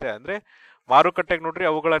ಏನಿರುತ್ತೆ ಅಂದ್ರೆ ಮಾರುಕಟ್ಟೆಗೆ ನೋಡ್ರಿ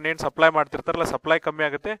ಅವುಗಳನ್ನ ಏನ್ ಸಪ್ಲೈ ಮಾಡ್ತಿರ್ತಾರಲ್ಲ ಸಪ್ಲೈ ಕಮ್ಮಿ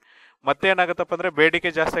ಆಗುತ್ತೆ. ಮತ್ತೆ ಏನಾಗತ್ತಪ್ಪ ಅಂದ್ರೆ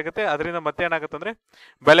ಬೇಡಿಕೆ ಜಾಸ್ತಿ ಆಗುತ್ತೆ. ಅದರಿಂದ ಮತ್ತೆ ಏನಾಗುತ್ತೆ ಅಂದ್ರೆ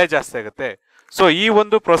ಬೆಲೆ ಜಾಸ್ತಿ ಆಗುತ್ತೆ. ಸೊ ಈ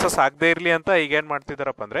ಒಂದು ಪ್ರೋಸೆಸ್ ಆಗದೆ ಇರ್ಲಿ ಅಂತ ಈಗ ಏನ್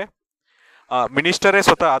ಮಾಡ್ತಿದಾರಪ್ಪ ಅಂದ್ರೆ ಮಿನಿಸ್ಟರೇ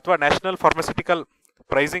ಸ್ವತಃ ಅಥವಾ ನ್ಯಾಷನಲ್ ಫಾರ್ಮಸ್ಯೂಟಿಕಲ್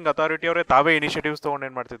ಪ್ರೈಸಿಂಗ್ ಅಥಾರಿಟಿ ಅವರೇ ತಾವೇ ಇನಿಷಿಯೇಟಿವ್ಸ್ ತಗೊಂಡು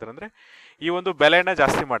ಏನ್ ಮಾಡ್ತಿದ್ದಾರೆ ಅಂದ್ರೆ ಈ ಒಂದು ಬೆಲೆನ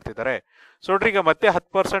ಜಾಸ್ತಿ ಮಾಡ್ತಿದ್ದಾರೆ. ಸೊ ನೋಡ್ರಿ ಈಗ ಮತ್ತೆ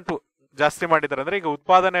 10% ಜಾಸ್ತಿ ಮಾಡಿದ್ದಾರೆ ಅಂದ್ರೆ ಈಗ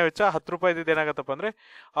ಉತ್ಪಾದನೆ ವೆಚ್ಚ 10 ರೂಪಾಯಿ ಏನಾಗತ್ತಪ್ಪ ಅಂದ್ರೆ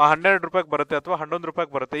 12 ರೂಪಾಯಿಗೆ ಬರುತ್ತೆ ಅಥವಾ 11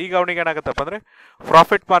 ರೂಪಾಯಿಗೆ ಬರುತ್ತೆ. ಈಗ ಅವನಿಗೆ ಏನಾಗತ್ತಪ್ಪ ಅಂದ್ರೆ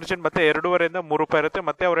ಪ್ರಾಫಿಟ್ ಮಾರ್ಜಿನ್ ಮತ್ತೆ 2.5 ಇಂದ 3 ರೂಪಾಯಿ ಇರುತ್ತೆ.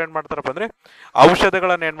 ಮತ್ತೆ ಅವ್ರು ಏನ್ ಮಾಡ್ತಾರಪ್ಪ ಅಂದ್ರೆ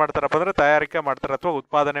ಔಷಧಿಗಳನ್ನ ಏನ್ ಮಾಡ್ತಾರಪ್ಪ ಅಂದ್ರೆ ತಯಾರಿಕೆ ಮಾಡ್ತಾರೆ ಅಥವಾ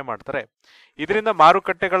ಉತ್ಪಾದನೆ ಮಾಡ್ತಾರೆ. ಇದರಿಂದ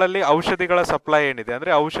ಮಾರುಕಟ್ಟೆಗಳಲ್ಲಿ ಔಷಧಿಗಳ ಸಪ್ಲೈ ಏನಿದೆ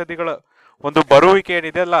ಅಂದ್ರೆ ಔಷಧಿಗಳ ಒಂದು ಬರುವಿಕೆ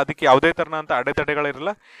ಏನಿದೆ ಅಲ್ಲ ಅದಕ್ಕೆ ಯಾವುದೇ ತರನಂತ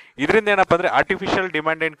ಅಡೆತಡೆಗಳಿರಲ್ಲ. ಇದರಿಂದ ಏನಪ್ಪ ಅಂದ್ರೆ ಆರ್ಟಿಫಿಷಿಯಲ್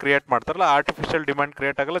ಡಿಮ್ಯಾಂಡ್ ಏನ್ ಕ್ರಿಯೇಟ್ ಮಾಡ್ತಾರಲ್ಲ ಆರ್ಟಿಫಿಷಿಯಲ್ ಡಿಮ್ಯಾಂಡ್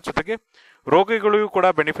ಕ್ರಿಯೇಟ್ ಆಗಲ್ಲ, ಜೊತೆಗೆ ರೋಗಿಗಳಿಗೂ ಕೂಡ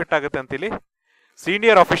ಬೆನಿಫಿಟ್ ಆಗುತ್ತೆ ಅಂತ ಇಲ್ಲಿ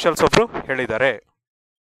ಸೀನಿಯರ್ ಅಫಿಷಿಯಲ್ಸ್ ಒಬ್ರು ಹೇಳಿದ್ದಾರೆ.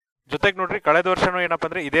 ಜೊತೆಗೆ ನೋಡ್ರಿ ಕಳೆದ ವರ್ಷನೂ ಏನಪ್ಪ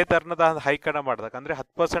ಅಂದ್ರೆ ಇದೇ ತರನದ ಹೈಕ್ ಅನ್ನ ಮಾಡಿದಾಗ ಅಂದ್ರೆ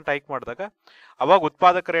 10% ಹೈಕ್ ಮಾಡಿದಾಗ ಅವಾಗ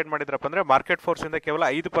ಉತ್ಪಾದಕರು ಏನ್ ಮಾಡಿದ್ರಪ್ಪ ಅಂದ್ರೆ ಮಾರ್ಕೆಟ್ ಫೋರ್ಸ್ ಇಂದ ಕೇವಲ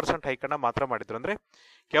 5% ಹೈಕ್ ಅನ್ನ ಮಾತ್ರ ಮಾಡಿದ್ರು, ಅಂದ್ರೆ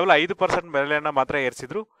ಕೇವಲ 5% ಬೆಲೆಯನ್ನ ಮಾತ್ರ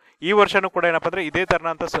ಏರಿಸಿದ್ರು. ಈ ವರ್ಷನೂ ಕೂಡ ಏನಪ್ಪ ಅಂದ್ರೆ ಇದೇ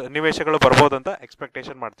ತರನಂತ ಸನ್ನಿವೇಶಗಳು ಬರ್ಬೋದು ಅಂತ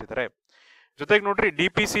ಎಕ್ಸ್ಪೆಕ್ಟೇಷನ್ ಮಾಡ್ತಿದ್ದಾರೆ. ಜೊತೆಗೆ ನೋಡ್ರಿ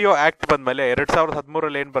DPCO ಆಕ್ಟ್ ಬಂದ್ಮೇಲೆ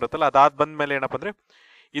 2013 ಏನ್ ಬರುತ್ತಲ್ಲ ಅದಾದ್ ಬಂದ್ಮೇಲೆ ಏನಪ್ಪ ಅಂದ್ರೆ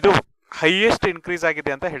ಇದು ಹೈಯೆಸ್ಟ್ ಇನ್ಕ್ರೀಸ್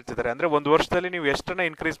ಆಗಿದೆ ಅಂತ ಹೇಳ್ತಿದ್ದಾರೆ. ಅಂದ್ರೆ ಒಂದು ವರ್ಷದಲ್ಲಿ ನೀವು ಎಷ್ಟನ್ನ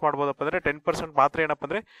ಇನ್ಕ್ರೀಸ್ ಮಾಡ್ಬೋದಪ್ಪ ಅಂದ್ರೆ 10% ಮಾತ್ರ ಏನಪ್ಪ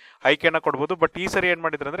ಅಂದ್ರೆ ಹೈಕನ್ನ ಕೊಡ್ಬೋದು. ಬಟ್ ಈ ಸರಿ ಏನ್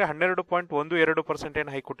ಮಾಡಿದ್ರೆ ಅಂದ್ರೆ 12.12%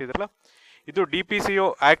 ಏನ್ ಹೈಕ್ ಕೊಟ್ಟಿದ್ರಲ್ಲ ಇದು DPCO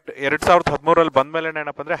ಆಕ್ಟ್ 2013 ಬಂದ್ಮೇಲೆ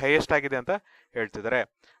ಏನಪ್ಪ ಅಂದ್ರೆ ಹೈಯೆಸ್ಟ್ ಆಗಿದೆ ಅಂತ ಹೇಳ್ತಿದ್ದಾರೆ.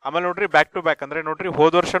 ಆಮೇಲೆ ನೋಡ್ರಿ ಬ್ಯಾಕ್ ಟು ಬ್ಯಾಕ್ ಅಂದ್ರೆ ನೋಡ್ರಿ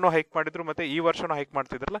ಹೋದ ವರ್ಷನೂ ಹೈಕ್ ಮಾಡಿದ್ರು ಮತ್ತೆ ಈ ವರ್ಷನೂ ಹೈಕ್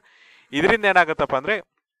ಮಾಡ್ತಿದ್ರಲ್ಲ, ಇದರಿಂದ ಏನಾಗತ್ತಪ್ಪ ಅಂದ್ರೆ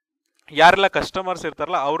ಯಾರೆಲ್ಲ ಕಸ್ಟಮರ್ಸ್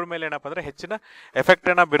ಇರ್ತಾರಲ್ಲ ಅವ್ರ ಮೇಲೆ ಏನಪ್ಪ ಅಂದ್ರೆ ಹೆಚ್ಚಿನ ಎಫೆಕ್ಟ್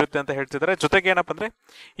ಅನ್ನ ಬೀರುತ್ತೆ ಅಂತ ಹೇಳ್ತಿದ್ದಾರೆ. ಜೊತೆಗೆ ಏನಪ್ಪ ಅಂದ್ರೆ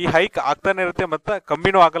ಈ ಹೈಕ್ ಆಗ್ತಾನೆ ಇರುತ್ತೆ ಮತ್ತೆ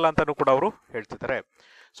ಕಮ್ಮಿನೂ ಆಗಲ್ಲ ಅಂತಾನು ಕೂಡ ಅವರು ಹೇಳ್ತಿದ್ದಾರೆ.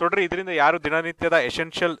 ಸೊ ನೋಡ್ರಿ ಇದರಿಂದ ಯಾರು ದಿನನಿತ್ಯದ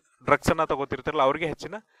ಎಸೆನ್ಷಿಯಲ್ ಡ್ರಗ್ಸ್ ಅನ್ನ ತಗೋತಿರ್ತಾರಲ್ಲ ಅವ್ರಿಗೆ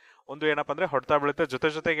ಹೆಚ್ಚಿನ ಒಂದು ಏನಪ್ಪ ಅಂದ್ರೆ ಹೊಡ್ತಾ ಬೀಳುತ್ತೆ.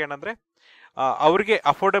 ಜೊತೆಗೆ ಏನಂದ್ರೆ ಅವ್ರಿಗೆ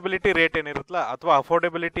ಅಫೋರ್ಡಬಿಲಿಟಿ ರೇಟ್ ಏನಿರುತ್ತಲ್ಲ ಅಥವಾ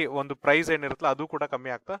ಅಫೋರ್ಡಬಿಲಿಟಿ ಒಂದು ಪ್ರೈಸ್ ಏನಿರುತ್ತಲ್ಲ ಅದು ಕೂಡ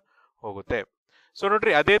ಕಮ್ಮಿ ಆಗ್ತಾ ಹೋಗುತ್ತೆ. ಸೊ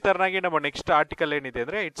ನೋಡ್ರಿ ಅದೇ ತರನಾಗಿ ನಮ್ಮ ನೆಕ್ಸ್ಟ್ ಆರ್ಟಿಕಲ್ ಏನಿದೆ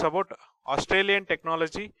ಅಂದ್ರೆ it's about Australian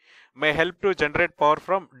technology May help to generate power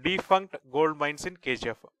from ಡಿಫಂಕ್ಟ್ gold mains in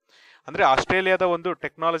KGF. ಅಂದ್ರೆ ಆಸ್ಟ್ರೇಲಿಯಾದ ಒಂದು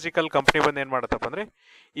ಟೆಕ್ನಾಲಜಿಕಲ್ ಕಂಪನಿ ಬಂದು ಏನ್ ಮಾಡತ್ತಪ್ಪ ಅಂದ್ರೆ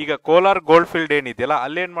ಈಗ ಕೋಲಾರ್ ಗೋಲ್ಡ್ ಫೀಲ್ಡ್ ಏನಿದೆಯಲ್ಲ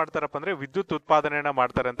ಅಲ್ಲಿ ಏನ್ ಮಾಡ್ತಾರಪ್ಪ ಅಂದ್ರೆ ವಿದ್ಯುತ್ ಉತ್ಪಾದನೆಯನ್ನ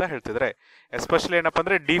ಮಾಡ್ತಾರೆ ಅಂತ ಹೇಳ್ತಿದ್ರೆ. ಎಸ್ಪೆಷಲಿ ಏನಪ್ಪ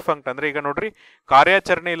ಅಂದ್ರೆ ಡಿಫಂಕ್ಟ್ ಅಂದ್ರೆ ಈಗ ನೋಡ್ರಿ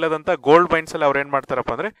ಕಾರ್ಯಾಚರಣೆ ಇಲ್ಲದಂತ ಗೋಲ್ಡ್ ಮೈನ್ಸ್ ಅಲ್ಲಿ ಅವ್ರು ಏನ್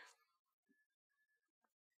ಮಾಡ್ತಾರಪ್ಪ ಅಂದ್ರೆ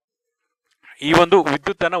ಈ ಒಂದು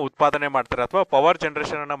ವಿದ್ಯುತ್ ಅನ್ನ ಉತ್ಪಾದನೆ ಮಾಡ್ತಾರೆ ಅಥವಾ ಪವರ್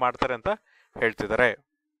ಜನರೇಷನ್ ಅನ್ನ ಮಾಡ್ತಾರೆ ಅಂತ ಹೇಳ್ತಿದ್ದಾರೆ.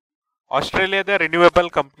 ಆಸ್ಟ್ರೇಲಿಯಾದ ರಿನ್ಯೂವೇಬಲ್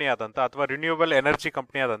ಕಂಪ್ನಿ ಆದಂತ ಅಥವಾ ರಿನ್ಯೂವೇಬಲ್ ಎನರ್ಜಿ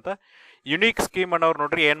ಕಂಪ್ನಿ ಆದಂತ ಯುನೀಕ್ ಸ್ಕೀಮ್ ಅನ್ನೋರು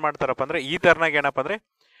ನೋಡ್ರಿ ಏನ್ ಮಾಡ್ತಾರಪ್ಪ ಅಂದ್ರೆ ಈ ತರನಾಗ ಏನಪ್ಪ ಅಂದ್ರೆ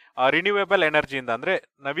ರಿನ್ಯೂವೇಬಲ್ ಎನರ್ಜಿಯಿಂದ ಅಂದ್ರೆ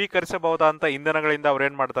ನವೀಕರಿಸಬಹುದಾದಂತ ಇಂಧನಗಳಿಂದ ಅವ್ರು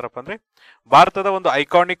ಏನ್ ಮಾಡ್ತಾರಪ್ಪ ಅಂದ್ರೆ ಭಾರತದ ಒಂದು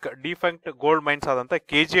ಐಕಾನಿಕ್ ಡಿಫಂಕ್ಟ್ ಗೋಲ್ಡ್ ಮೈನ್ಸ್ ಆದಂತ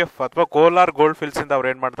KGF ಅಥವಾ ಕೋಲಾರ್ ಗೋಲ್ಡ್ ಫೀಲ್ಡ್ಸ್ ಇಂದ ಅವ್ರು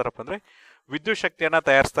ಏನ್ ಮಾಡ್ತಾರಪ್ಪ ಅಂದ್ರೆ ವಿದ್ಯುತ್ ಶಕ್ತಿಯನ್ನ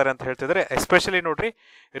ತಯಾರಿಸ್ತಾರೆ ಅಂತ ಹೇಳ್ತಿದ್ರೆ. ಎಸ್ಪೆಷಲಿ ನೋಡ್ರಿ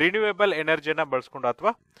ರಿನ್ಯೂವೇಬಲ್ ಎನರ್ಜಿಯನ್ನ ಬಳಸ್ಕೊಂಡು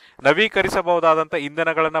ಅಥವಾ ನವೀಕರಿಸಬಹುದಾದಂತ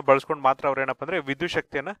ಇಂಧನಗಳನ್ನ ಬಳಸ್ಕೊಂಡು ಮಾತ್ರ ಅವ್ರು ಏನಪ್ಪ ಅಂದ್ರೆ ವಿದ್ಯುತ್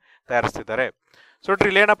ಶಕ್ತಿಯನ್ನ ತಯಾರಿಸ್ತಿದ್ದಾರೆ. ಸೊ ನೋಡ್ರಿ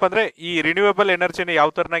ಇಲ್ಲಿ ಏನಪ್ಪ ಅಂದ್ರೆ ಈ ರಿನ್ಯೂವೇಬಲ್ ಎನರ್ಜಿನ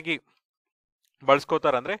ಯಾವ ತರನಾಗಿ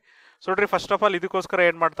ಬಳಸ್ಕೋತಾರ ಅಂದ್ರೆ ಸೊ ನೋಡ್ರಿ ಫಸ್ಟ್ ಆಫ್ ಆಲ್ ಇದಕ್ಕೋಸ್ಕರ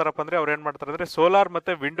ಏನ್ ಮಾಡ್ತಾರಪ್ಪ ಅಂದ್ರೆ ಅವ್ರು ಏನ್ ಮಾಡ್ತಾರೆ ಅಂದ್ರೆ ಸೋಲಾರ್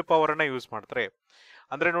ಮತ್ತೆ ವಿಂಡ್ ಪವರ್ ಅನ್ನ ಯೂಸ್ ಮಾಡ್ತಾರೆ.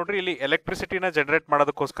 ಅಂದ್ರೆ ನೋಡ್ರಿ ಇಲ್ಲಿ ಎಲೆಕ್ಟ್ರಿಸಿಟಿನ ಜನರೇಟ್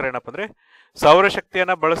ಮಾಡೋದಕ್ಕೋಸ್ಕರ ಏನಪ್ಪ ಅಂದ್ರೆ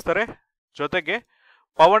ಸೌರಶಕ್ತಿಯನ್ನ ಬಳಸ್ತಾರೆ, ಜೊತೆಗೆ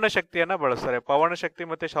ಪವನ ಶಕ್ತಿಯನ್ನ ಬಳಸ್ತಾರೆ. ಪವನ ಶಕ್ತಿ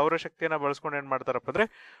ಮತ್ತೆ ಸೌರಶಕ್ತಿಯನ್ನ ಬಳಸ್ಕೊಂಡು ಏನ್ ಮಾಡ್ತಾರಪ್ಪ ಅಂದ್ರೆ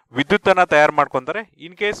ವಿದ್ಯುತ್ ಅನ್ನ ತಯಾರು ಮಾಡ್ಕೊಂತಾರೆ.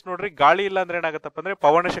 ಇನ್ ಕೇಸ್ ನೋಡ್ರಿ ಗಾಳಿ ಇಲ್ಲ ಅಂದ್ರೆ ಏನಾಗತ್ತಪ್ಪ ಅಂದ್ರೆ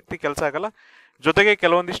ಪವನ ಶಕ್ತಿ ಕೆಲಸ ಆಗಲ್ಲ. ಜೊತೆಗೆ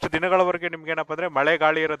ಕೆಲವೊಂದಿಷ್ಟು ದಿನಗಳವರೆಗೆ ನಿಮ್ಗೆ ಏನಪ್ಪ ಅಂದ್ರೆ ಮಳೆ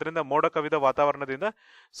ಗಾಳಿ ಇರೋದ್ರಿಂದ ಮೋಡ ಕವಿದ ವಾತಾವರಣದಿಂದ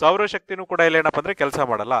ಸೌರಶಕ್ತಿನೂ ಕೂಡ ಇಲ್ಲಿ ಏನಪ್ಪ ಅಂದ್ರೆ ಕೆಲಸ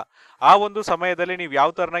ಮಾಡಲ್ಲ. ಆ ಒಂದು ಸಮಯದಲ್ಲಿ ನೀವು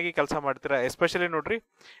ಯಾವ ತರನಾಗಿ ಕೆಲಸ ಮಾಡ್ತೀರಾ, ಎಸ್ಪೆಷಲಿ ನೋಡ್ರಿ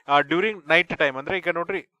ಡ್ಯೂರಿಂಗ್ ನೈಟ್ ಟೈಮ್ ಅಂದ್ರೆ ಈಗ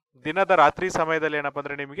ನೋಡ್ರಿ ದಿನದ ರಾತ್ರಿ ಸಮಯದಲ್ಲಿ ಏನಪ್ಪ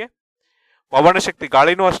ಅಂದ್ರೆ ನಿಮಗೆ ಪವನ ಶಕ್ತಿ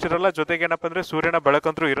ಗಾಳಿನೂ ಅಷ್ಟಿರಲ್ಲ, ಜೊತೆಗೆ ಏನಪ್ಪ ಅಂದ್ರೆ ಸೂರ್ಯನ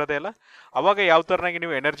ಬೆಳಕಂತೂ ಇರೋದೇ ಇಲ್ಲ. ಅವಾಗ ಯಾವ ತರನಾಗಿ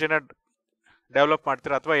ನೀವು ಎನರ್ಜಿನ ಡೆವಲಪ್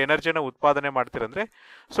ಮಾಡ್ತೀರಾ ಅಥವಾ ಎನರ್ಜಿನ ಉತ್ಪಾದನೆ ಮಾಡ್ತೀರಂದ್ರೆ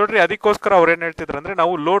ಸೊ ನೋಡ್ರಿ ಅದಕ್ಕೋಸ್ಕರ ಅವ್ರು ಏನ್ ಹೇಳ್ತಿದ್ರು ಅಂದ್ರೆ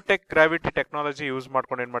ನಾವು low tech gravity technology use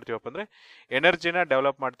ಮಾಡ್ಕೊಂಡು ಏನ್ ಮಾಡ್ತೀವಪ್ಪ ಅಂದ್ರೆ ಎನರ್ಜಿನ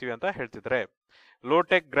ಡೆವಲಪ್ ಮಾಡ್ತೀವಿ ಅಂತ ಹೇಳ್ತಿದ್ರೆ. ಲೋ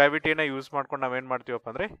ಟೆಕ್ ಗ್ರಾವಿಟಿನ ಯೂಸ್ ಮಾಡ್ಕೊಂಡು ನಾವೇನ್ ಮಾಡ್ತೀವಪ್ಪ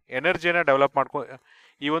ಅಂದ್ರೆ ಎನರ್ಜಿನ ಡೆವಲಪ್ ಮಾಡ್ಕೊಂಡು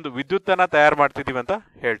ಈ ಒಂದು ವಿದ್ಯುತ್ ಅನ್ನ ತಯಾರು ಮಾಡ್ತಿದೀವಿ ಅಂತ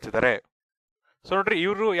ಹೇಳ್ತಿದ್ದಾರೆ. ಸೊ ನೋಡ್ರಿ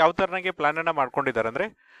ಇವರು ಯಾವ ತರನಾಗಿ ಪ್ಲಾನ್ ಅನ್ನ ಮಾಡ್ಕೊಂಡಿದ್ದಾರೆ ಅಂದ್ರೆ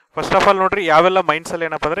ಫಸ್ಟ್ ಆಫ್ ಆಲ್ ನೋಡ್ರಿ ಯಾವೆಲ್ಲ ಮೈನ್ಸ್ ಅಲ್ಲಿ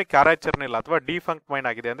ಏನಪ್ಪ ಅಂದ್ರೆ ಕಾರ್ಯಾಚರಣೆ ಇಲ್ಲ ಅಥವಾ ಡಿಫಂಕ್ಟ್ ಮೈನ್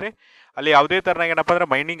ಆಗಿದೆ ಅಂದ್ರೆ ಅಲ್ಲಿ ಯಾವುದೇ ತರನಾಗಿ ಏನಪ್ಪ ಅಂದ್ರೆ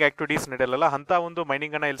ಮೈನಿಂಗ್ ಆಕ್ಟಿವಿಟೀಸ್ ನಡೆಯಲ್ಲ ಅಂತ ಒಂದು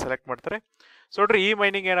ಮೈನಿಂಗ್ ಅನ್ನ ಇಲ್ಲಿ ಸೆಲೆಕ್ಟ್ ಮಾಡ್ತಾರೆ. ಸೊ ನೋಡ್ರಿ ಈ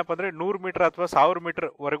ಮೈನಿಂಗ್ ಏನಪ್ಪ ಅಂದ್ರೆ 100 ಮೀಟರ್ ಅಥವಾ 1000 ಮೀಟರ್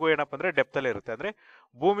ವರೆಗೂ ಏನಪ್ಪ ಅಂದ್ರೆ ಡೆಪ್ತ್ ಅಲ್ಲಿ ಇರುತ್ತೆ. ಅಂದ್ರೆ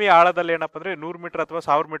ಭೂಮಿಯ ಆಳದಲ್ಲಿ ಏನಪ್ಪ ಅಂದ್ರೆ 100 ಮೀಟರ್ ಅಥವಾ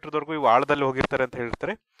 1000 ಮೀಟರ್ ವರೆಗೂ ಇವು ಆಳದಲ್ಲಿ ಹೋಗಿರ್ತಾರೆ ಅಂತ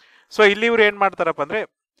ಹೇಳ್ತಾರೆ. ಸೊ ಇಲ್ಲಿ ಇವ್ರು ಏನ್ ಮಾಡ್ತಾರಪ್ಪ ಅಂದ್ರೆ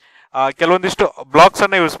ಕೆಲವೊಂದಿಷ್ಟು ಬ್ಲಾಕ್ಸ್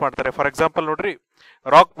ಅನ್ನ ಯೂಸ್ ಮಾಡ್ತಾರೆ. ಫಾರ್ ಎಕ್ಸಾಂಪಲ್ ನೋಡ್ರಿ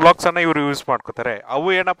ರಾಕ್ ಬ್ಲಾಕ್ಸ್ ಅನ್ನ ಇವರು ಯೂಸ್ ಮಾಡ್ಕೋತಾರೆ. ಅವು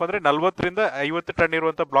ಏನಪ್ಪ ಅಂದ್ರೆ 40 ರಿಂದ 50 ಟನ್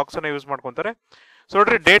ಇರುವಂತ ಬ್ಲಾಕ್ಸ್ ಅನ್ನ ಯೂಸ್ ಮಾಡ್ಕೊಂತಾರೆ. ಸೊ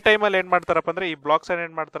ನೋಡ್ರಿ ಡೇ ಟೈಮ್ ಅಲ್ಲಿ ಏನ್ ಮಾಡ್ತಾರಪ್ಪ ಅಂದ್ರೆ ಈ ಬ್ಲಾಕ್ಸ್ ಅನ್ನ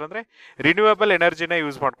ಏನ್ ಮಾಡ್ತಾರೆ ಅಂದ್ರೆ ರಿನ್ಯೂವೇಬಲ್ ಎನರ್ಜಿನ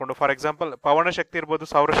ಯೂಸ್ ಮಾಡ್ಕೊಂಡು ಫಾರ್ ಎಕ್ಸಾಂಪಲ್ ಪವನ ಶಕ್ತಿ ಇರ್ಬೋದು,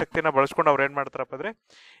 ಸೌರಶಕ್ತಿನ ಬಳಸ್ಕೊಂಡು ಅವ್ರು ಏನ್ ಮಾಡ್ತಾರಪ್ಪ ಅಂದ್ರೆ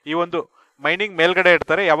ಈ ಒಂದು ಮೈನಿಂಗ್ ಮೇಲ್ಗಡೆ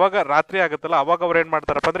ಇಡ್ತಾರೆ. ಯಾವಾಗ ರಾತ್ರಿ ಆಗುತ್ತಲ್ಲ ಅವಾಗ ಅವ್ರು ಏನ್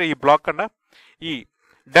ಮಾಡ್ತಾರಪ್ಪ ಅಂದ್ರೆ ಈ ಬ್ಲಾಕ್ ಅನ್ನ ಈ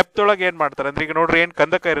ಡೆಪ್ತ್ ಒಳಗೆ ಏನ್ ಮಾಡ್ತಾರೆ ಅಂದ್ರೆ ಈಗ ನೋಡ್ರಿ ಏನ್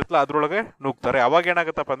ಕಂದಕ ಇರುತ್ತಲ್ಲ ಅದ್ರೊಳಗೆ ನುಗ್ತಾರೆ. ಅವಾಗ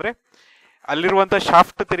ಏನಾಗುತ್ತಪ್ಪ ಅಂದ್ರೆ ಅಲ್ಲಿರುವಂತ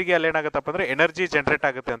ಶಾಫ್ಟ್ ತಿರುಗಿ ಅಲ್ಲಿ ಏನಾಗುತ್ತಪ್ಪ ಅಂದ್ರೆ ಎನರ್ಜಿ ಜನರೇಟ್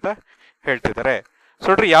ಆಗುತ್ತೆ ಅಂತ ಹೇಳ್ತಿದ್ದಾರೆ. ಸೊ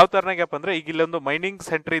ನೋಡ್ರಿ ಯಾವ ತರನಾಗಪ್ಪ ಅಂದ್ರೆ ಈಗ ಇಲ್ಲೊಂದು ಮೈನಿಂಗ್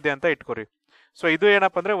ಸೆಂಟರ್ ಇದೆ ಅಂತ ಇಟ್ಕೋರಿ. ಸೊ ಇದು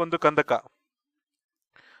ಏನಪ್ಪ ಅಂದ್ರೆ ಒಂದು ಕಂದಕ.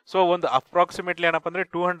 ಸೊ ಒಂದು ಅಪ್ರಾಕ್ಸಿಮೇಟ್ಲಿ ಏನಪ್ಪ ಅಂದ್ರೆ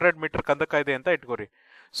 200 ಮೀಟರ್ ಕಂದಕ ಇದೆ ಅಂತ ಇಟ್ಕೋರಿ.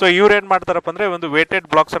 ಸೊ ಇವ್ರು ಏನ್ ಮಾಡ್ತಾರಪ್ಪ ಅಂದ್ರೆ ಒಂದು ವೇಟೆಡ್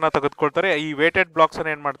ಬ್ಲಾಕ್ಸ್ ಅನ್ನ ತೆಗೆದುಕೊಳ್ತಾರೆ. ಈ ವೇಟೆಡ್ ಬ್ಲಾಕ್ಸ್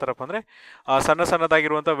ಅನ್ನ ಏನ್ ಮಾಡ್ತಾರಪ್ಪ ಅಂದ್ರೆ ಸಣ್ಣ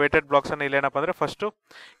ಸಣ್ಣದಾಗಿರುವಂತಹ ವೇಟೆಡ್ ಬ್ಲಾಕ್ಸ್ ಅನ್ನ ಇಲ್ಲಿ ಏನಪ್ಪ ಅಂದ್ರೆ ಫಸ್ಟ್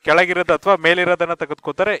ಕೆಳಗಿರೋದು ಅಥವಾ ಮೇಲಿರೋದನ್ನ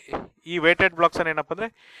ತೆಗೆದುಕೊಳ್ತಾರೆ. ಈ ವೇಟೆಡ್ ಬ್ಲಾಕ್ಸ್ ಅನ್ನ ಏನಪ್ಪ ಅಂದ್ರೆ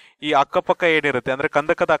ಈ ಅಕ್ಕಪಕ್ಕ ಏನಿರುತ್ತೆ ಅಂದ್ರೆ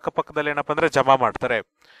ಕಂದಕದ ಅಕ್ಕಪಕ್ಕದಲ್ಲಿ ಏನಪ್ಪ ಅಂದ್ರೆ ಜಮಾ ಮಾಡ್ತಾರೆ.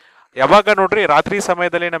 ಯಾವಾಗ ನೋಡ್ರಿ ರಾತ್ರಿ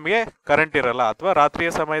ಸಮಯದಲ್ಲಿ ನಮಗೆ ಕರೆಂಟ್ ಇರಲ್ಲ ಅಥವಾ ರಾತ್ರಿಯ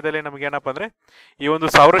ಸಮಯದಲ್ಲಿ ನಮ್ಗೆ ಏನಪ್ಪ ಅಂದ್ರೆ ಈ ಒಂದು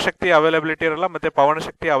ಸೌರಶಕ್ತಿ ಅವೈಲಬಿಲಿಟಿ ಇರಲ್ಲ ಮತ್ತೆ ಪವನ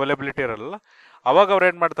ಶಕ್ತಿ ಅವೈಲಬಿಲಿಟಿ ಇರಲ್ಲ, ಅವಾಗ ಅವ್ರು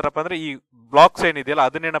ಏನ್ ಮಾಡ್ತಾರಪ್ಪ ಅಂದ್ರೆ ಈ ಬ್ಲಾಕ್ಸ್ ಏನಿದೆಯಲ್ಲ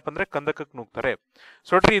ಅದನ್ನೇನಪ್ಪ ಅಂದ್ರೆ ಕಂದಕಕ್ಕೆ ನೂಕ್ತಾರೆ.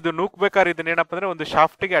 ಸೊ ನೋಡ್ರಿ ಇದು ನೂಕ್ಬೇಕಾದ್ರೆ ಇದನ್ನೇನಪ್ಪ ಅಂದ್ರೆ ಒಂದು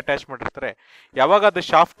ಶಾಫ್ಟ್ ಗೆ ಅಟ್ಯಾಚ್ ಮಾಡಿರ್ತಾರೆ. ಯಾವಾಗ ಅದು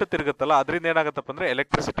ಶಾಫ್ಟ್ ತಿರುಗುತ್ತಲ್ಲ ಅದರಿಂದ ಏನಾಗತ್ತಪ್ಪ ಅಂದ್ರೆ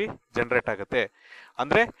ಎಲೆಕ್ಟ್ರಿಸಿಟಿ ಜನರೇಟ್ ಆಗುತ್ತೆ.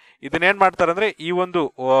 ಅಂದ್ರೆ ಇದನ್ನೇನ್ ಮಾಡ್ತಾರೆ ಅಂದ್ರೆ ಈ ಒಂದು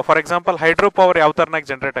ಫಾರ್ ಎಕ್ಸಾಂಪಲ್ ಹೈಡ್ರೋ ಪವರ್ ಯಾವ ತರನಾಗಿ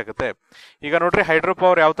ಜನರೇಟ್ ಆಗುತ್ತೆ. ಈಗ ನೋಡ್ರಿ ಹೈಡ್ರೋ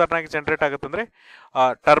ಪವರ್ ಯಾವ ತರನಾಗಿ ಜನರೇಟ್ ಆಗುತ್ತೆ ಅಂದ್ರೆ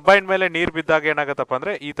ಟರ್ಬೈನ್ ಮೇಲೆ ನೀರ್ ಬಿದ್ದಾಗ ಏನಾಗತ್ತಪ್ಪ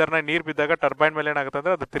ಅಂದ್ರೆ ಈ ತರನ ನೀರ್ ಬಿದ್ದಾಗ ಟರ್ಬೈನ್ ಮೇಲೆ ಏನಾಗುತ್ತೆ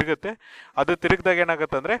ಅಂದ್ರೆ ಅದು ತಿರುಗುತ್ತೆ. ಅದು ತಿರುಗಿದಾಗ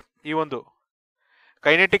ಏನಾಗುತ್ತೆ ಅಂದ್ರೆ ಈ ಒಂದು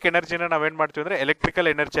ಕೈನೆಟಿಕ್ ಎನರ್ಜಿನ ನಾವೇನ್ ಮಾಡ್ತೀವಿ ಅಂದ್ರೆ ಎಲೆಕ್ಟ್ರಿಕಲ್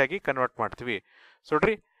ಎನರ್ಜಿ ಆಗಿ ಕನ್ವರ್ಟ್ ಮಾಡ್ತೀವಿ. ಸೊ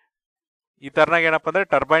ನೋಡ್ರಿ ಈ ತರನಾಗ ಏನಪ್ಪ ಅಂದ್ರೆ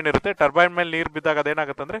ಟರ್ಬೈನ್ ಇರುತ್ತೆ. ಟರ್ಬೈನ್ ಮೇಲೆ ನೀರ್ ಬಿದ್ದಾಗ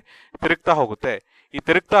ಅದೇನಾಗುತ್ತೆ ಅಂದ್ರೆ ತಿರುಗ್ತಾ ಹೋಗುತ್ತೆ. ಈ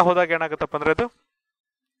ತಿರುಗ್ತಾ ಹೋದಾಗ ಏನಾಗುತ್ತಪ್ಪ ಅಂದ್ರೆ ಅದು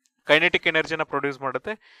ಕೈನೆಟಿಕ್ ಎನರ್ಜಿನ ಪ್ರೊಡ್ಯೂಸ್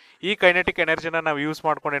ಮಾಡುತ್ತೆ. ಈ ಕೈನೆಟಿಕ್ ಎನರ್ಜಿನ ನಾವು ಯೂಸ್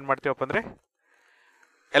ಮಾಡ್ಕೊಂಡು ಏನ್ ಮಾಡ್ತೀವಪ್ಪ ಅಂದ್ರೆ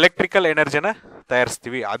ಎಲೆಕ್ಟ್ರಿಕಲ್ ಎನರ್ಜಿನ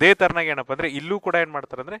ತಯಾರಿಸ್ತೀವಿ. ಅದೇ ತರನಾಗಿ ಏನಪ್ಪ ಅಂದ್ರೆ ಇಲ್ಲೂ ಕೂಡ ಏನ್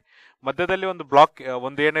ಮಾಡ್ತಾರೆ ಅಂದ್ರೆ ಮಧ್ಯದಲ್ಲಿ ಒಂದು ಬ್ಲಾಕ್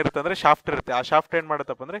ಒಂದು ಏನಿರುತ್ತೆ ಅಂದ್ರೆ ಶಾಫ್ಟ್ ಇರುತ್ತೆ. ಆ ಶಾಫ್ಟ್ ಏನ್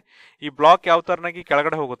ಮಾಡುತ್ತಪ್ಪ ಅಂದ್ರೆ ಈ ಬ್ಲಾಕ್ ಯಾವ ತರನಾಗಿ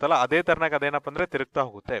ಕೆಳಗಡೆ ಹೋಗುತ್ತಲ್ಲ ಅದೇ ತರನಾಗಿ ಅದೇನಪ್ಪ ಅಂದ್ರೆ ತಿರುಗ್ತಾ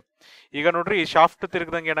ಹೋಗುತ್ತೆ. ಈಗ ನೋಡ್ರಿ ಈ ಶಾಫ್ಟ್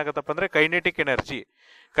ತಿರುಗ್ದಂಗೆ ಏನಾಗುತ್ತಪ್ಪ ಅಂದ್ರೆ ಕೈನೆಟಿಕ್ ಎನರ್ಜಿ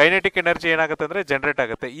ಏನಾಗುತ್ತೆ ಅಂದ್ರೆ ಜನರೇಟ್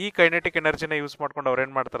ಆಗುತ್ತೆ. ಈ ಕೈನೆಟಿಕ್ ಎನರ್ಜಿನ ಯೂಸ್ ಮಾಡ್ಕೊಂಡು ಅವ್ರು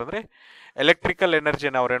ಏನ್ ಮಾಡ್ತಾರೆ ಅಂದ್ರೆ ಎಲೆಕ್ಟ್ರಿಕಲ್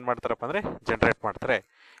ಎನರ್ಜಿನ ಅವ್ರು ಏನ್ ಮಾಡ್ತಾರಪ್ಪ ಅಂದ್ರೆ ಜನರೇಟ್ ಮಾಡ್ತಾರೆ.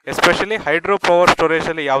 ಎಸ್ಪೆಷಲಿ ಹೈಡ್ರೋ ಪವರ್ ಸ್ಟೋರೇಜ್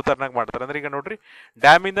ಅಲ್ಲಿ ಯಾವ ತರನಾಗಿ ಮಾಡ್ತಾರೆ ಅಂದ್ರೆ ಈಗ ನೋಡ್ರಿ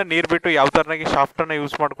ಡ್ಯಾಮ್ ಇಂದ ನೀರ್ ಬಿಟ್ಟು ಯಾವ ತರನಾಗಿ ಶಾಫ್ಟ್ ಅನ್ನ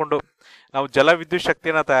ಯೂಸ್ ಮಾಡ್ಕೊಂಡು ನಾವು ಜಲವಿದ್ಯುತ್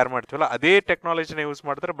ಶಕ್ತಿಯನ್ನ ತಯಾರು ಮಾಡ್ತೀವಲ್ಲ ಅದೇ ಟೆಕ್ನಾಲಜಿನ ಯೂಸ್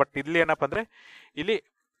ಮಾಡ್ತಾರೆ. ಬಟ್ ಇಲ್ಲಿ ಏನಪ್ಪ ಅಂದ್ರೆ ಇಲ್ಲಿ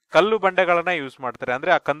ಕಲ್ಲು ಬಂಡೆಗಳನ್ನ ಯೂಸ್ ಮಾಡ್ತಾರೆ.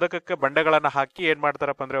 ಅಂದ್ರೆ ಆ ಕಂದಕಕ್ಕೆ ಬಂಡೆಗಳನ್ನ ಹಾಕಿ ಏನ್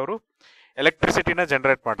ಮಾಡ್ತಾರಪ್ಪ ಅಂದ್ರೆ ಅವರು ಎಲೆಕ್ಟ್ರಿಸಿಟಿನ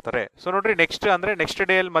ಜನರೇಟ್ ಮಾಡ್ತಾರೆ. ಸೊ ನೋಡ್ರಿ ನೆಕ್ಸ್ಟ್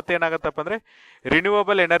ಡೇ ಅಲ್ಲಿ ಮತ್ತೆ ಏನಾಗತ್ತಪ್ಪ ಅಂದ್ರೆ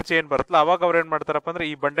ರಿನ್ಯೂವಬಲ್ ಎನರ್ಜಿ ಏನ್ ಬರುತ್ತಲ್ಲ ಅವಾಗ ಅವ್ರು ಏನ್ ಮಾಡ್ತಾರಪ್ಪ ಅಂದ್ರೆ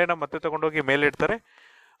ಈ ಬಂಡೆನ ಮತ್ತೆ ತಗೊಂಡೋಗಿ ಮೇಲೆ ಇಡ್ತಾರೆ.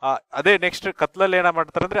 ಅದೇ ನೆಕ್ಸ್ಟ್ ಕತ್ಲಲ್ಲಿ ಏನ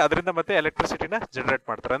ಮಾಡ್ತಾರೆ ಅಂದ್ರೆ ಅದರಿಂದ ಮತ್ತೆ ಎಲೆಕ್ಟ್ರಿಸಿಟಿನ ಜನರೇಟ್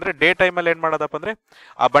ಮಾಡ್ತಾರೆ. ಅಂದ್ರೆ ಡೇ ಟೈಮ್ ಅಲ್ಲಿ ಏನ್ ಮಾಡೋದಪ್ಪ ಅಂದ್ರೆ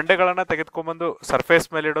ಆ ಬಂಡೆಗಳನ್ನ ತೆಗೆದುಕೊಂಡ್ಬಂದು ಸರ್ಫೇಸ್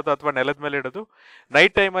ಮೇಲೆ ಇಡೋದು ಅಥವಾ ನೆಲದ ಮೇಲೆ ಇಡೋದು.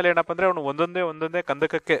 ನೈಟ್ ಟೈಮ್ ಅಲ್ಲಿ ಏನಪ್ಪ ಅಂದ್ರೆ ಅವನು ಒಂದೊಂದೇ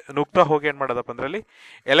ಕಂದಕಕ್ಕೆ ನುಗ್ತಾ ಹೋಗಿ ಏನ್ ಮಾಡೋದಪ್ಪ ಅಂದ್ರೆ ಅಲ್ಲಿ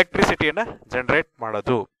ಎಲೆಕ್ಟ್ರಿಸಿಟಿಯನ್ನ ಜನರೇಟ್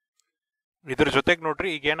ಮಾಡೋದು. ಇದ್ರ ಜೊತೆಗೆ ನೋಡ್ರಿ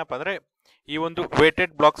ಈಗ ಏನಪ್ಪ ಅಂದ್ರೆ ಈ ಒಂದು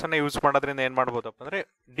ವೇಟೆಡ್ ಬ್ಲಾಕ್ಸ್ ಅನ್ನ ಯೂಸ್ ಮಾಡೋದ್ರಿಂದ ಏನ್ ಮಾಡ್ಬೋದಪ್ಪ ಅಂದ್ರೆ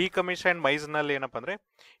ಡಿಕಮಿಷನ್ ಮೈಸ್ ನಲ್ಲಿ ಏನಪ್ಪ ಅಂದ್ರೆ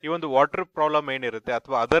ಈ ಒಂದು ವಾಟರ್ ಪ್ರಾಬ್ಲಮ್ ಏನಿರುತ್ತೆ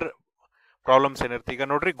ಅಥವಾ ಅದರ್ ಪ್ರಾಬ್ಲಮ್ಸ್ ಏನಿರುತ್ತೆ. ಈಗ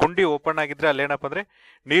ನೋಡ್ರಿ ಗುಂಡಿ ಓಪನ್ ಆಗಿದ್ರೆ ಅಲ್ಲಿ ಏನಪ್ಪ ಅಂದ್ರೆ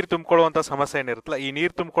ನೀರ್ ತುಂಬಿಕೊಳ್ಳುವಂತ ಸಮಸ್ಯೆ ಏನಿರುತ್ತಲ್ಲ ಈ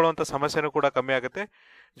ನೀರ್ ತುಂಬಿಕೊಳ್ಳುವಂತ ಸಮಸ್ಯೆನೂ ಕೂಡ ಕಮ್ಮಿ ಆಗುತ್ತೆ.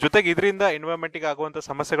 ಜೊತೆಗೆ ಇದರಿಂದ ಎನ್ವೈರನ್ಮೆಂಟ್ ಗೆ ಆಗುವಂತ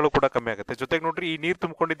ಸಮಸ್ಯೆಗಳು ಕೂಡ ಕಮ್ಮಿ ಆಗುತ್ತೆ. ಜೊತೆಗೆ ನೋಡ್ರಿ ಈ ನೀರ್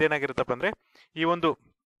ತುಂಬಿಕೊಂಡಿದ್ದು ಏನಾಗಿರುತ್ತಪ್ಪ ಅಂದ್ರೆ ಈ ಒಂದು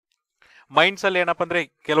ಮೈನ್ಸ್ ಅಲ್ಲಿ ಏನಪ್ಪ ಅಂದ್ರೆ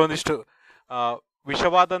ಕೆಲವೊಂದಿಷ್ಟು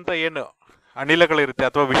ವಿಷವಾದಂತ ಏನು ಅನಿಲಗಳಿರುತ್ತೆ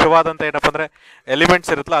ಅಥವಾ ವಿಷವಾದಂತ ಏನಪ್ಪ ಅಂದ್ರೆ ಎಲಿಮೆಂಟ್ಸ್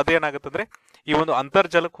ಇರುತ್ತಲ್ಲ ಅದೇನಾಗುತ್ತೆ ಅಂದ್ರೆ ಈ ಒಂದು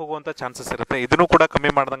ಅಂತರ್ಜಲಕ್ಕೆ ಹೋಗುವಂತ ಚಾನ್ಸಸ್ ಇರುತ್ತೆ. ಇದನ್ನು ಕೂಡ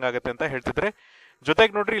ಕಮ್ಮಿ ಮಾಡ್ದಂಗ ಆಗುತ್ತೆ ಅಂತ ಹೇಳ್ತಿದ್ರೆ.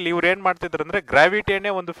 ಜೊತೆಗೆ ನೋಡ್ರಿ ಇಲ್ಲಿ ಇವ್ರು ಏನ್ ಮಾಡ್ತಿದ್ರು ಅಂದ್ರೆ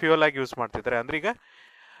ಗ್ರಾವಿಟಿಯನ್ನೇ ಒಂದು ಫ್ಯೂಯಲ್ ಆಗಿ ಯೂಸ್ ಮಾಡ್ತಿದ್ದಾರೆ. ಅಂದ್ರೆ ಈಗ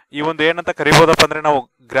ಈ ಒಂದು ಏನಂತ ಕರಿಬೋದಪ್ಪ ಅಂದ್ರೆ ನಾವು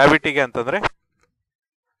ಗ್ರಾವಿಟಿಗೆ ಅಂತಂದ್ರೆ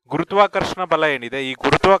ಗುರುತ್ವಾಕರ್ಷಣ ಬಲ ಏನಿದೆ ಈ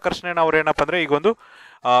ಗುರುತ್ವಾಕರ್ಷಣೆನ ಅವ್ರು ಏನಪ್ಪ ಅಂದ್ರೆ ಈಗ ಒಂದು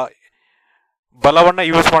ಬಲವನ್ನ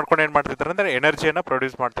ಯೂಸ್ ಮಾಡ್ಕೊಂಡು ಏನ್ ಮಾಡ್ತಿದ್ದಾರೆ ಅಂದ್ರೆ ಎನರ್ಜಿಯನ್ನ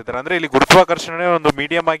ಪ್ರೊಡ್ಯೂಸ್ ಮಾಡ್ತಿದ್ದಾರೆ. ಅಂದ್ರೆ ಇಲ್ಲಿ ಗುರುತ್ವಾಕರ್ಷಣೆ ಒಂದು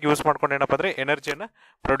ಮೀಡಿಯಂ ಆಗಿ ಯೂಸ್ ಮಾಡ್ಕೊಂಡು ಏನಪ್ಪ ಅಂದ್ರೆ ಎನರ್ಜಿಯನ್ನ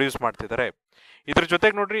ಪ್ರೊಡ್ಯೂಸ್ ಮಾಡ್ತಿದ್ದಾರೆ. ಇದ್ರ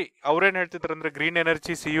ಜೊತೆಗೆ ನೋಡ್ರಿ ಅವ್ರೇನ್ ಹೇಳ್ತಿದ್ದಾರೆ ಅಂದ್ರೆ ಗ್ರೀನ್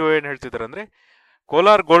ಎನರ್ಜಿ ಸಿಇಒ ಏನ್ ಹೇಳ್ತಿದ್ದಾರೆ ಅಂದ್ರೆ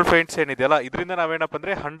ಕೋಲಾರ್ ಗೋಲ್ಡ್ ಫೈಂಡ್ಸ್ ಏನಿದೆಯಲ್ಲ ಇದರಿಂದ ನಾವೇನಪ್ಪ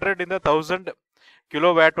ಅಂದ್ರೆ 100 ಇಂದ 1000 ಕಿಲೋ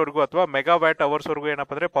ವ್ಯಾಟ್ ವರ್ಗೂ ಅಥವಾ ಮೆಗಾ ವ್ಯಾಟ್ ಅವರ್ಸ್ ವರ್ಗೂ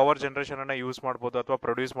ಏನಪ್ಪ ಅಂದ್ರೆ ಪವರ್ ಜನರೇಷನ್ ಅನ್ನ ಯೂಸ್ ಮಾಡಬಹುದು ಅಥವಾ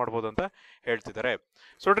ಪ್ರೊಡ್ಯೂಸ್ ಮಾಡಬಹುದು ಅಂತ ಹೇಳ್ತಿದ್ದಾರೆ.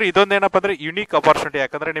 ಸೊ ನೋಡ್ರಿ ಇದೊಂದು ಏನಪ್ಪ ಅಂದ್ರೆ ಯುನೀಕ್ ಅಪಾರ್ಚುನಿಟಿ.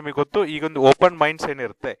 ಯಾಕಂದ್ರೆ ನಿಮಗೆ ಗೊತ್ತು ಈಗೊಂದು ಓಪನ್ ಮೈನ್ಸ್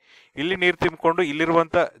ಏನಿರುತ್ತೆ ಇಲ್ಲಿ ನೀರು ತುಂಬಿಕೊಂಡು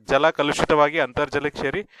ಇಲ್ಲಿರುವಂತ ಜಲ ಕಲುಷಿತವಾಗಿ ಅಂತರ್ಜಲಕ್ಕೆ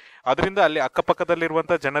ಸೇರಿ ಅದರಿಂದ ಅಲ್ಲಿ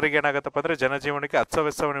ಅಕ್ಕಪಕ್ಕದಲ್ಲಿರುವಂತ ಜನರಿಗೆ ಏನಾಗತ್ತಪ್ಪ ಅಂದ್ರೆ ಜನಜೀವನಕ್ಕೆ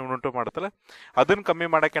ಅಸ್ತವ್ಯಸ್ತವನ್ನು ಉಂಟು ಮಾಡುತ್ತಲ್ಲ ಅದನ್ನ ಕಮ್ಮಿ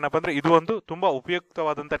ಮಾಡಕ್ಕೆ ಏನಪ್ಪ ಅಂದ್ರೆ ಇದು ಒಂದು ತುಂಬಾ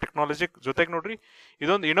ಉಪಯುಕ್ತವಾದಂತ ಟೆಕ್ನಾಲಜಿ. ಜೊತೆಗೆ ನೋಡ್ರಿ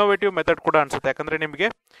ಇದೊಂದು ಇನೋವೇಟಿವ್ ಮೆಥಡ್ ಕೂಡ ಅನ್ಸುತ್ತೆ. ಯಾಕಂದ್ರೆ ನಿಮಗೆ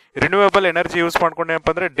ರಿನ್ಯೂವೇಬಲ್ ಎನರ್ಜಿ ಯೂಸ್ ಮಾಡ್ಕೊಂಡು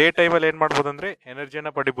ಏನಪ್ಪ ಅಂದ್ರೆ ಡೇ ಟೈಮ್ ಅಲ್ಲಿ ಏನ್ ಮಾಡ್ಬೋದು ಅಂದ್ರೆ ಎನರ್ಜಿಯನ್ನ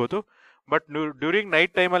ಪಡಿಬಹುದು. ಬಟ್ ಡ್ಯೂರಿಂಗ್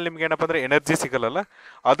ನೈಟ್ ಟೈಮ್ ಅಲ್ಲಿ ನಿಮ್ಗೆ ಏನಪ್ಪ ಅಂದ್ರೆ ಎನರ್ಜಿ ಸಿಗಲ್ಲ.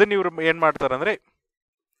 ಅದನ್ನ ಇವ್ರು ಏನ್ ಮಾಡ್ತಾರೆ ಅಂದ್ರೆ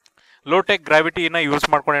ಲೋಟೆಕ್ ಗ್ರಾವಿಟಿನ ಯೂಸ್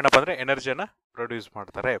ಮಾಡ್ಕೊಂಡು ಏನಪ್ಪ ಅಂದ್ರೆ ಎನರ್ಜಿಯನ್ನ ಪ್ರೊಡ್ಯೂಸ್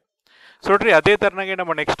ಮಾಡ್ತಾರೆ. ಸೊ ನೋಡ್ರಿ ಅದೇ ತರನಾಗಿ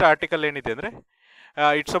ನಮ್ಮ ನೆಕ್ಸ್ಟ್ ಆರ್ಟಿಕಲ್ ಏನಿದೆ ಅಂದ್ರೆ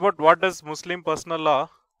it's about what does Muslim personal law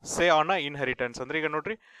say on a inheritance. ಅಂದ್ರೆ ಈಗ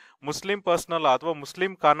ನೋಡ್ರಿ ಮುಸ್ಲಿಂ ಪರ್ಸನಲ್ ಲಾ ಅಥವಾ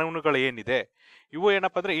ಮುಸ್ಲಿಂ ಕಾನೂನುಗಳು ಏನಿದೆ ಇವು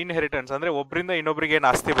ಏನಪ್ಪ ಅಂದ್ರೆ ಇನ್ಹೆರಿಟೆನ್ಸ್ ಅಂದ್ರೆ ಒಬ್ಬರಿಂದ ಇನ್ನೊಬ್ರಿಗೆ ಏನ್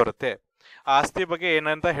ಆಸ್ತಿ ಬರುತ್ತೆ ಆ ಆಸ್ತಿ ಬಗ್ಗೆ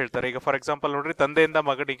ಏನಂತ ಹೇಳ್ತಾರೆ. ಈಗ ಫಾರ್ ಎಕ್ಸಾಂಪಲ್ ನೋಡ್ರಿ ತಂದೆಯಿಂದ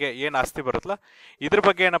ಮಗನಿಗೆ ಏನ್ ಆಸ್ತಿ ಬರುತ್ತಲ್ಲ ಇದ್ರ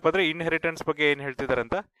ಬಗ್ಗೆ ಏನಪ್ಪ ಅಂದ್ರೆ ಇನ್ಹೆರಿಟೆನ್ಸ್ ಬಗ್ಗೆ ಏನ್ ಹೇಳ್ತಿದ್ದಾರೆ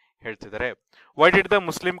ಅಂತ ಹೇಳ್ತಿದ್ದಾರೆ. Why did the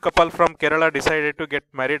Muslim couple from Kerala decided to get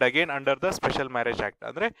married again under the special marriage act.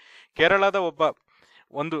 ಅಂದ್ರೆ ಕೇರಳದ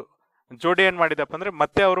ಒಂದು ಜೋಡಿ ಏನ್ ಮಾಡಿದಪ್ಪ ಅಂದ್ರೆ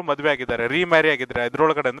ಮತ್ತೆ ಅವರು ಮದುವೆ ಆಗಿದ್ದಾರೆ, ರೀಮ್ಯಾರಿ ಆಗಿದ್ದಾರೆ.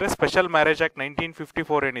 ಇದ್ರೊಳಗಡೆ ಅಂದ್ರೆ ಸ್ಪೆಷಲ್ ಮ್ಯಾರೇಜ್ ಆಕ್ಟ್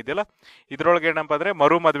 1954 ಏನಿದೆಯಲ್ಲ ಇದ್ರೊಳಗೆ ಏನಪ್ಪ ಅಂದ್ರೆ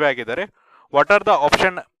ಮರು ಮದುವೆ ಆಗಿದ್ದಾರೆ. What are the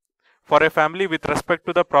option for A family with respect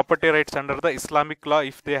to the property rights under the Islamic law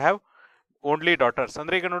if they have only daughters.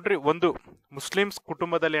 ಅಂದ್ರೆ ಈಗ ನೋಡ್ರಿ ಒಂದು ಮುಸ್ಲಿಮ್ಸ್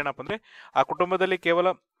ಕುಟುಂಬದಲ್ಲಿ ಏನಪ್ಪ ಅಂದ್ರೆ ಆ ಕುಟುಂಬದಲ್ಲಿ ಕೇವಲ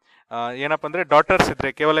ಏನಪ್ಪ ಅಂದ್ರೆ ಡಾಟರ್ಸ್ ಇದ್ರೆ,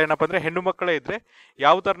 ಕೇವಲ ಏನಪ್ಪ ಅಂದ್ರೆ ಹೆಣ್ಣು ಮಕ್ಕಳೇ ಇದ್ರೆ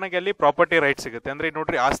ಯಾವ ತರನಾಗಿ ಅಲ್ಲಿ ಪ್ರಾಪರ್ಟಿ ರೈಟ್ ಸಿಗುತ್ತೆ ಅಂದ್ರೆ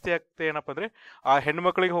ನೋಡ್ರಿ, ಆಸ್ತಿ ಆಗ್ತದೆ ಏನಪ್ಪ ಅಂದ್ರೆ ಆ ಹೆಣ್ಣು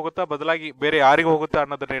ಮಕ್ಕಳಿಗೆ ಹೋಗುತ್ತಾ ಬದಲಾಗಿ ಬೇರೆ ಯಾರಿಗೂ ಹೋಗುತ್ತಾ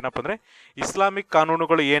ಅನ್ನೋದ್ರ ಏನಪ್ಪ ಅಂದ್ರೆ ಇಸ್ಲಾಮಿಕ್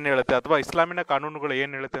ಕಾನೂನುಗಳು ಏನ್ ಹೇಳುತ್ತೆ ಅಥವಾ ಇಸ್ಲಾಮಿನ ಕಾನೂನುಗಳು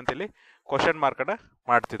ಏನ್ ಹೇಳುತ್ತೆ ಅಂತ ಇಲ್ಲಿ ಕ್ವಶನ್ ಮಾರ್ಕ್ ಅನ್ನ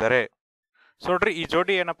ಮಾಡ್ತಿದ್ದಾರೆ. ಸೊ ನೋಡ್ರಿ, ಈ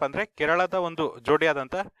ಜೋಡಿ ಏನಪ್ಪ ಅಂದ್ರೆ ಕೇರಳದ ಒಂದು ಜೋಡಿ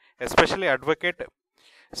ಆದಂತ ಎಸ್ಪೆಷಲಿ ಅಡ್ವೊಕೇಟ್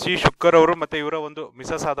ಸಿ ಶುಕ್ಕರ್ ಅವರು ಮತ್ತೆ ಇವರ ಒಂದು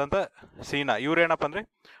ಮಿಸಸ್ ಆದಂತ ಸೀನಾ, ಇವ್ರೇನಪ್ಪ ಅಂದ್ರೆ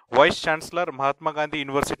vice chancellor Mahatma Gandhi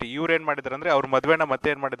university, ಇವ್ರು ಏನ್ ಮಾಡಿದಾರೆ ಅಂದ್ರೆ ಅವ್ರ ಮದುವೆನ ಮತ್ತೆ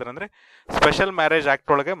ಏನ್ ಮಾಡಿದಾರೆ ಅಂದ್ರೆ ಸ್ಪೆಷಲ್ ಮ್ಯಾರೇಜ್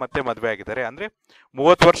ಆಕ್ಟ್ ಒಳಗೆ ಮತ್ತೆ ಮದುವೆ ಆಗಿದ್ದಾರೆ. ಅಂದ್ರೆ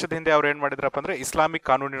 30 ವರ್ಷದ ಹಿಂದೆ ಅವ್ರು ಏನ್ ಮಾಡಿದ್ರಪ್ಪ ಅಂದ್ರೆ ಇಸ್ಲಾಮಿಕ್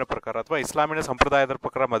ಕಾನೂನಿನ ಪ್ರಕಾರ ಅಥವಾ ಇಸ್ಲಾಮಿನ ಸಂಪ್ರದಾಯದ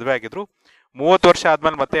ಪ್ರಕಾರ ಮದುವೆ ಆಗಿದ್ರು. 30 ವರ್ಷ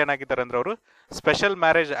ಆದ್ಮೇಲೆ ಮತ್ತೆ ಏನಾಗಿದ್ದಾರೆ ಅಂದ್ರೆ ಅವರು ಸ್ಪೆಷಲ್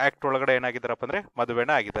ಮ್ಯಾರೇಜ್ ಆಕ್ಟ್ ಒಳಗಡೆ ಏನಾಗಿದ್ದಾರಪ್ಪ ಅಂದ್ರೆ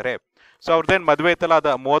ಮದುವೆನ ಆಗಿದ್ದಾರೆ. ಸೊ ಅವ್ರದ್ದೇನ್ ಮದುವೆ ಇತ್ತಲ್ಲ,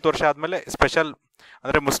 ಅದ 30 ವರ್ಷ ಆದ್ಮೇಲೆ ಸ್ಪೆಷಲ್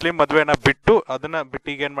ಅಂದ್ರೆ ಮುಸ್ಲಿಂ ಮದುವೆನ ಬಿಟ್ಟು ಅದನ್ನ ಬಿಟ್ಟು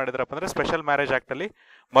ಈಗ ಏನ್ ಮಾಡಿದ್ರಪ್ಪ ಅಂದ್ರೆ ಸ್ಪೆಷಲ್ ಮ್ಯಾರೇಜ್ ಆಕ್ಟ್ ಅಲ್ಲಿ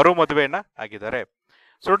ಮರು ಮದುವೆಯನ್ನ ಆಗಿದ್ದಾರೆ.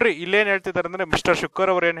 ಸೊ ನೋಡ್ರಿ, ಇಲ್ಲೇನ್ ಹೇಳ್ತಿದ್ದಾರೆ ಅಂದ್ರೆ ಮಿಸ್ಟರ್ ಶುಕ್ಕರ್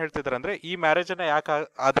ಅವ್ರು ಏನ್ ಹೇಳ್ತಿದ್ದಾರೆ ಅಂದ್ರೆ ಈ ಮ್ಯಾರೇಜ್ ಅನ್ನ ಯಾಕೆ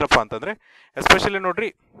ಆದ್ರಪ್ಪ ಅಂತಂದ್ರೆ ಎಸ್ಪೆಷಲಿ ನೋಡ್ರಿ,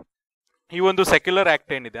 ಈ ಒಂದು ಸೆಕ್ಯುಲರ್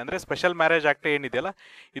ಆಕ್ಟ್ ಏನಿದೆ ಅಂದ್ರೆ ಸ್ಪೆಷಲ್ ಮ್ಯಾರೇಜ್ ಆಕ್ಟ್ ಏನಿದೆಯಲ್ಲ,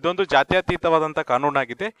 ಇದೊಂದು ಜಾತ್ಯತೀತವಾದಂತ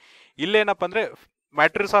ಕಾನೂನಾಗಿದೆ. ಇಲ್ಲೇನಪ್ಪ ಅಂದ್ರೆ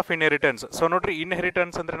ಮ್ಯಾಟ್ರಿಕ್ಸ್ ಆಫ್ ಇನ್ಹೆರಿಟೆನ್ಸ್. ಸೊ ನೋಡ್ರಿ,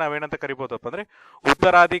 ಇನ್ಹೆರಿಟೆನ್ಸ್ ಅಂದ್ರೆ ನಾವೇನಂತ ಕರಿಬಹುದಪ್ಪ ಅಂದ್ರೆ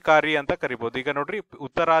ಉತ್ತರಾಧಿಕಾರಿ ಅಂತ ಕರಿಬಹುದು. ಈಗ ನೋಡ್ರಿ,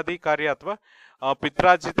 ಉತ್ತರಾಧಿಕಾರಿ ಅಥವಾ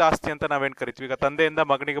ಪಿತ್ರಾರ್ಜಿತ ಆಸ್ತಿ ಅಂತ ನಾವೇನ್ ಕರಿತೀವಿ. ಈಗ ತಂದೆಯಿಂದ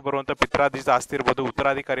ಮಗನಿಗೆ ಬರುವಂತ ಪಿತ್ರಾರ್ಜಿತ ಆಸ್ತಿ ಇರ್ಬೋದು,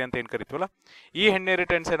 ಉತ್ತರಾಧಿಕಾರಿ ಅಂತ ಏನ್ ಕರಿತೀವಲ್ಲ, ಈ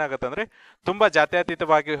ಇನ್ಹೆರಿಟೆನ್ಸ್ ಏನಾಗುತ್ತೆ ಅಂದ್ರೆ ತುಂಬಾ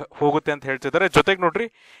ಜಾತ್ಯತೀತವಾಗಿ ಹೋಗುತ್ತೆ ಅಂತ ಹೇಳ್ತಿದ್ದಾರೆ. ಜೊತೆಗೆ ನೋಡ್ರಿ,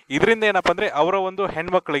 ಇದರಿಂದ ಏನಪ್ಪ ಅಂದ್ರೆ ಅವರ ಒಂದು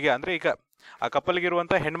ಹೆಣ್ಮಕ್ಳಿಗೆ ಅಂದ್ರೆ ಈಗ ಆ ಕಪಲ್ಗೆ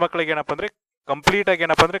ಇರುವಂತ ಹೆಣ್ಮಕ್ಳಿಗೆ ಏನಪ್ಪ ಅಂದ್ರೆ ಕಂಪ್ಲೀಟ್ ಆಗಿ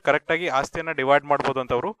ಏನಪ್ಪ ಅಂದ್ರೆ ಕರೆಕ್ಟ್ ಆಗಿ ಆಸ್ತಿಯನ್ನ ಡಿವೈಡ್ ಮಾಡ್ಬೋದು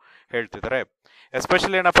ಅಂತ ಅವರು ಹೇಳ್ತಿದ್ದಾರೆ.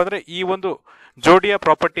 ಎಸ್ಪೆಷಲಿ ಏನಪ್ಪ ಅಂದ್ರೆ ಈ ಒಂದು ಜೋಡಿಯ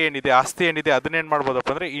ಪ್ರಾಪರ್ಟಿ ಏನಿದೆ, ಆಸ್ತಿ ಏನಿದೆ, ಅದನ್ನೇನ್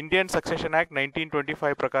ಮಾಡ್ಬೋದಪ್ಪ ಅಂದ್ರೆ ಇಂಡಿಯನ್ ಸಕ್ಸೆಷನ್ ಆಕ್ಟ್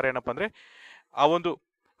 1925 ಪ್ರಕಾರ ಏನಪ್ಪ ಅಂದ್ರೆ ಆ ಒಂದು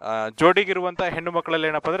ಜೋಡಿಗಿರುವಂತ ಹೆಣ್ಣು ಮಕ್ಕಳಲ್ಲಿ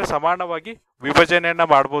ಏನಪ್ಪ ಅಂದ್ರೆ ಸಮಾನವಾಗಿ ವಿಭಜನೆಯನ್ನ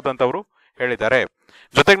ಮಾಡ್ಬೋದು ಅಂತ ಅವರು ಹೇಳಿದ್ದಾರೆ.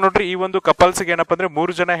 ಜೊತೆಗೆ ನೋಡ್ರಿ, ಈ ಒಂದು ಕಪಲ್ಸ್ಗೆ ಏನಪ್ಪ ಅಂದ್ರೆ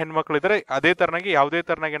 3 ಜನ ಹೆಣ್ಮಕ್ಳಿದ್ದಾರೆ, ಅದೇ ತರನಾಗಿ ಯಾವುದೇ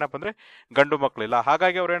ತರನಾಗಿ ಏನಪ್ಪ ಅಂದ್ರೆ ಗಂಡು ಮಕ್ಕಳಿಲ್ಲ.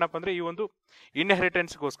 ಹಾಗಾಗಿ ಅವ್ರು ಏನಪ್ಪ ಅಂದ್ರೆ ಈ ಒಂದು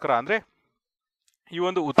ಇನ್ಹೆರಿಟೆನ್ಸ್ಗೋಸ್ಕರ ಅಂದ್ರೆ ಈ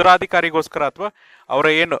ಒಂದು ಉತ್ತರಾಧಿಕಾರಿಗೋಸ್ಕರ ಅಥವಾ ಅವರ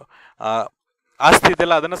ಏನು ಆಸ್ತಿ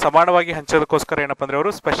ಇದೆಲ್ಲ ಅದನ್ನ ಸಮಾನವಾಗಿ ಹಂಚೋದಕ್ಕೋಸ್ಕರ ಏನಪ್ಪ ಅಂದ್ರೆ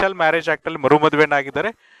ಅವರು ಸ್ಪೆಷಲ್ ಮ್ಯಾರೇಜ್ ಆಕ್ಟ್ ಅಲ್ಲಿ ಮರು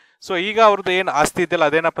ಮದುವೆನಾಗಿದ್ದಾರೆ. ಸೊ ಈಗ ಅವ್ರದ್ದು ಏನು ಆಸ್ತಿ ಇದೆಯಲ್ಲ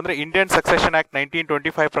ಅದೇನಪ್ಪ ಅಂದ್ರೆ ಇಂಡಿಯನ್ ಸಕ್ಸೆಷನ್ ಆಕ್ಟ್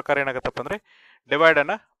 1925 ಪ್ರಕಾರ ಏನಾಗತ್ತಪ್ಪ ಅಂದ್ರೆ ಡಿವೈಡ್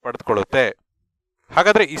ಅನ್ನ ಪಡೆದುಕೊಳ್ಳುತ್ತೆ.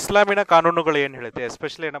 ಹಾಗಾದ್ರೆ ಇಸ್ಲಾಮಿನ ಕಾನೂನುಗಳು ಏನ್ ಹೇಳುತ್ತೆ,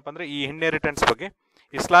 ಎಸ್ಪೆಷಲಿ ಏನಪ್ಪ ಅಂದ್ರೆ ಈ ಇನ್ಹೆರಿಟೆನ್ಸ್ ಬಗ್ಗೆ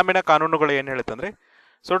ಇಸ್ಲಾಮಿನ ಕಾನೂನುಗಳು ಏನ್ ಹೇಳುತ್ತೆ ಅಂದ್ರೆ,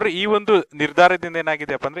 ಸೊ ನೋಡ್ರಿ, ಈ ಒಂದು ನಿರ್ಧಾರದಿಂದ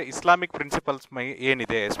ಏನಾಗಿದೆಯಪ್ಪ ಅಂದ್ರೆ ಇಸ್ಲಾಮಿಕ್ ಪ್ರಿನ್ಸಿಪಲ್ಸ್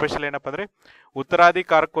ಏನಿದೆ, ಎಸ್ಪೆಷಲಿ ಏನಪ್ಪ ಅಂದ್ರೆ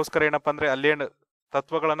ಉತ್ತರಾಧಿಕಾರಕ್ಕೋಸ್ಕರ ಏನಪ್ಪ ಅಂದ್ರೆ ಅಲ್ಲೇನು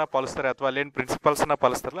ತತ್ವಗಳನ್ನ ಪಾಲಿಸ್ತಾರೆ ಅಥವಾ ಅಲ್ಲೇನು ಪ್ರಿನ್ಸಿಪಲ್ಸ್ ನ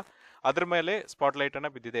ಪಾಲಿಸ್ತಾರಲ್ಲ ಅದ್ರ ಮೇಲೆ ಸ್ಪಾಟ್ಲೈಟ್ ಅನ್ನ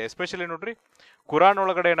ಬಿದ್ದಿದೆ. ಎಸ್ಪೆಷಲಿ ನೋಡ್ರಿ, ಕುರಾನ್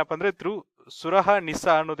ಒಳಗಡೆ ಏನಪ್ಪ ಅಂದ್ರೆ ಥ್ರೂ ಸುರಹ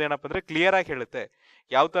ನಿಸಾ ಅನ್ನೋದು ಏನಪ್ಪ ಅಂದ್ರೆ ಕ್ಲಿಯರ್ ಆಗಿ ಹೇಳುತ್ತೆ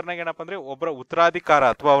ಯಾವ ತರನಾಗ ಏನಪ್ಪ ಅಂದ್ರೆ ಒಬ್ಬರ ಉತ್ತರಾಧಿಕಾರ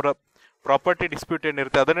ಅಥವಾ ಅವರ ಪ್ರಾಪರ್ಟಿ ಡಿಸ್ಪ್ಯೂಟ್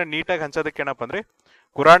ಏನಿರುತ್ತೆ ಅದನ್ನ ನೀಟಾಗಿ ಹಂಚೋದಕ್ಕೆ ಏನಪ್ಪ ಅಂದ್ರೆ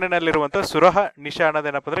ಕುರಾನಿನಲ್ಲಿರುವಂತ ಸುರಹ ನಿಶಾ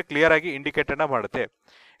ಅನ್ನೋದೇನಪ್ಪ ಅಂದ್ರೆ ಕ್ಲಿಯರ್ ಆಗಿ ಇಂಡಿಕೇಟ್ ಅನ್ನ ಮಾಡುತ್ತೆ.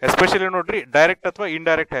 ಎಸ್ಪೆಷಲಿ ನೋಡ್ರಿ, ಡೈರೆಕ್ಟ್ ಅಥವಾ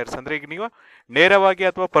ಇಂಡೈರೆಕ್ಟ್ ಹೈರ್ಸ್ ಅಂದ್ರೆ ಈಗ ನೀವು ನೇರವಾಗಿ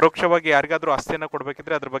ಅಥವಾ ಪರೋಕ್ಷವಾಗಿ ಯಾರಿಗಾದ್ರೂ ಆಸ್ತಿಯನ್ನ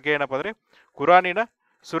ಕೊಡ್ಬೇಕಿದ್ರೆ ಅದ್ರ ಬಗ್ಗೆ ಏನಪ್ಪ ಅಂದ್ರೆ ಕುರಾನಿನ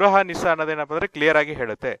ಸುರಹ ನಿಸಾ ಅನ್ನೋದೇನಪ್ಪ ಅಂದ್ರೆ ಕ್ಲಿಯರ್ ಆಗಿ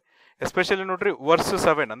ಹೇಳುತ್ತೆ. ಎಸ್ಪೆಷಲಿ ನೋಡ್ರಿ, ವರ್ಸ್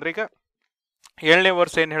 7 ಅಂದ್ರೆ ಈಗ 7ನೇ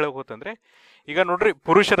ವರ್ಷ ಏನ್ ಹೇಳೋಗುತ್ತಂದ್ರೆ, ಈಗ ನೋಡ್ರಿ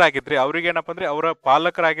ಪುರುಷರಾಗಿದ್ರೆ ಅವ್ರಿಗೆ ಏನಪ್ಪ ಅಂದ್ರೆ ಅವರ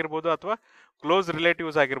ಪಾಲಕರಾಗಿರ್ಬೋದು ಅಥವಾ ಕ್ಲೋಸ್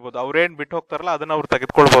ರಿಲೇಟಿವ್ಸ್ ಆಗಿರ್ಬೋದು, ಅವ್ರೇನ್ ಬಿಟ್ಟು ಹೋಗ್ತಾರಲ್ಲ ಅದನ್ನ ಅವ್ರು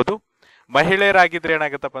ತೆಗೆದುಕೊಳ್ಬಹುದು. ಮಹಿಳೆಯರಾಗಿದ್ರೆ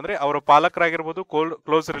ಏನಾಗುತ್ತಪ್ಪ ಅಂದ್ರೆ ಅವರ ಪಾಲಕರಾಗಿರ್ಬೋದು,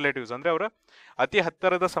 ಕ್ಲೋಸ್ ರಿಲೇಟಿವ್ಸ್ ಅಂದ್ರೆ ಅವರ ಅತಿ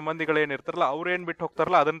ಹತ್ತಿರದ ಸಂಬಂಧಿಗಳೇನಿರ್ತಾರಲ್ಲ ಅವ್ರೇನ್ ಬಿಟ್ಟು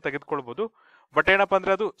ಹೋಗ್ತಾರಲ್ಲ ಅದನ್ನ ತೆಗೆದುಕೊಳ್ಬಹುದು. ಬಟ್ ಏನಪ್ಪ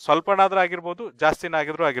ಅಂದ್ರೆ ಅದು ಸ್ವಲ್ಪನಾದ್ರೂ ಆಗಿರ್ಬೋದು, ಜಾಸ್ತಿನ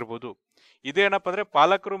ಆಗಿರ್ಬೋದು. ಇದೇನಪ್ಪ ಅಂದ್ರೆ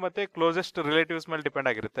ಪಾಲಕರು ಮತ್ತೆ ಕ್ಲೋಸೆಸ್ಟ್ ರಿಲೇಟಿವ್ಸ್ ಮೇಲೆ ಡಿಪೆಂಡ್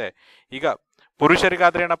ಆಗಿರುತ್ತೆ. ಈಗ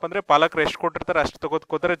ಪುರುಷರಿಗಾದ್ರೆ ಏನಪ್ಪ ಅಂದ್ರೆ ಪಾಲಕರು ಎಷ್ಟು ಕೊಟ್ಟಿರ್ತಾರೆ ಅಷ್ಟು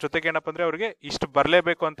ತಗೋತಾರೆ, ಜೊತೆಗೆ ಏನಪ್ಪ ಅಂದ್ರೆ ಅವ್ರಿಗೆ ಇಷ್ಟು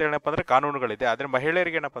ಬರ್ಲೇಬೇಕು ಅಂತ ಏನಪ್ಪ ಅಂದ್ರೆ ಕಾನೂನುಗಳಿದೆ. ಆದ್ರೆ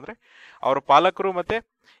ಮಹಿಳೆಯರಿಗೆ ಏನಪ್ಪ ಅಂದ್ರೆ ಅವ್ರ ಪಾಲಕರು ಮತ್ತೆ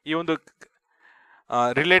ಈ ಒಂದು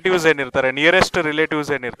ರಿಲೇಟಿವ್ಸ್ ಏನಿರ್ತಾರೆ, ನಿಯರೆಸ್ಟ್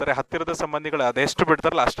ರಿಲೇಟಿವ್ಸ್ ಏನಿರ್ತಾರೆ, ಹತ್ತಿರದ ಸಂಬಂಧಿಗಳು ಅದೆಷ್ಟು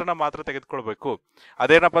ಬಿಡ್ತಾರಲ್ಲ ಅಷ್ಟನ್ನ ಮಾತ್ರ ತೆಗೆದುಕೊಳ್ಬೇಕು.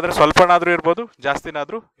 ಅದೇನಪ್ಪ ಅಂದ್ರೆ ಸ್ವಲ್ಪನಾದ್ರೂ ಇರ್ಬೋದು,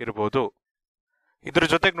 ಜಾಸ್ತಿನಾದ್ರೂ ಇರ್ಬೋದು. ಇದ್ರ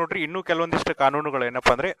ಜೊತೆಗೆ ನೋಡ್ರಿ, ಇನ್ನೂ ಕೆಲವೊಂದಿಷ್ಟು ಕಾನೂನುಗಳು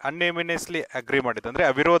ಏನಪ್ಪಾ ಅಂದ್ರೆ ಅನ್ಎಮಿನೆಸ್ಲಿ ಅಗ್ರಿ ಮಾಡಿದೆ ಅಂದ್ರೆ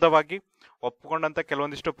ಅವಿರೋಧವಾಗಿ ಒಪ್ಕೊಂಡಂತ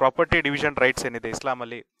ಕೆಲವೊಂದಿಷ್ಟು ಪ್ರಾಪರ್ಟಿ ಡಿವಿಷನ್ ರೈಟ್ಸ್ ಏನಿದೆ ಇಸ್ಲಾಂ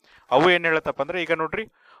ಅಲ್ಲಿ, ಅವು ಏನ್ ಹೇಳತ್ತಪ್ಪ ಅಂದ್ರೆ ಈಗ ನೋಡ್ರಿ,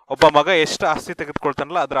 ಒಬ್ಬ ಮಗ ಎಷ್ಟು ಆಸ್ತಿ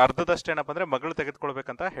ತೆಗೆದುಕೊಳ್ತಾನಲ್ಲ ಅದ್ರ ಅರ್ಧದಷ್ಟು ಏನಪ್ಪ ಅಂದ್ರೆ ಮಗಳು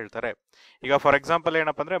ತೆಗೆದುಕೊಳ್ಬೇಕಂತ ಹೇಳ್ತಾರೆ. ಈಗ ಫಾರ್ ಎಕ್ಸಾಂಪಲ್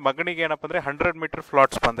ಏನಪ್ಪ ಅಂದ್ರೆ ಮಗನಿಗೆ ಏನಪ್ಪ ಅಂದ್ರೆ 100 ಮೀಟರ್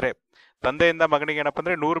ಪ್ಲಾಟ್ಸ್ ಬಂದ್ರೆ, ತಂದೆಯಿಂದ ಮಗನಿಗೆ ಏನಪ್ಪ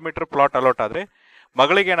ಅಂದ್ರೆ 100 ಮೀಟರ್ ಪ್ಲಾಟ್ ಅಲೋಟ್ ಆದ್ರೆ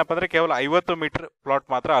ಮಗಳಿಗೆ ಏನಪ್ಪ ಅಂದ್ರೆ ಕೇವಲ 50 ಮೀಟರ್ ಪ್ಲಾಟ್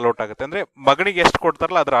ಮಾತ್ರ ಅಲೋಟ್ ಆಗುತ್ತೆ. ಅಂದ್ರೆ ಮಗನಿಗೆ ಎಷ್ಟು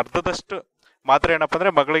ಕೊಡ್ತಾರಲ್ಲ ಅದ್ರ ಅರ್ಧದಷ್ಟು ಮಾತ್ರ ಏನಪ್ಪ ಅಂದ್ರೆ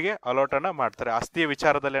ಮಗಳಿಗೆ ಅಲೋಟ್ ಅನ್ನ ಮಾಡ್ತಾರೆ. ಆಸ್ತಿಯ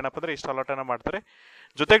ವಿಚಾರದಲ್ಲಿ ಏನಪ್ಪ ಅಂದ್ರೆ ಇಷ್ಟು ಅಲೋಟ್ ಅನ್ನ ಮಾಡ್ತಾರೆ.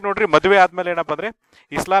 ಜೊತೆಗೆ ನೋಡ್ರಿ, ಮದುವೆ ಆದ್ಮೇಲೆ ಏನಪ್ಪ ಅಂದ್ರೆ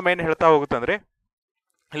ಇಸ್ಲಾಂ ಏನ್ ಹೇಳ್ತಾ ಹೋಗುತ್ತಂದ್ರೆ,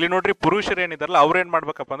 ಇಲ್ಲಿ ನೋಡ್ರಿ ಪುರುಷರು ಏನಿದಾರಲ್ಲ ಅವ್ರ ಏನ್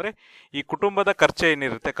ಮಾಡ್ಬೇಕಪ್ಪ ಅಂದ್ರೆ ಈ ಕುಟುಂಬದ ಖರ್ಚು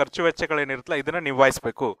ಏನಿರುತ್ತೆ, ಖರ್ಚು ವೆಚ್ಚಗಳೇನಿರುತ್ತಲ್ಲ ಇದನ್ನ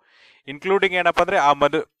ನಿಭಾಯಿಸಬೇಕು. ಇನ್ಕ್ಲೂಡಿಂಗ್ ಏನಪ್ಪ ಅಂದ್ರೆ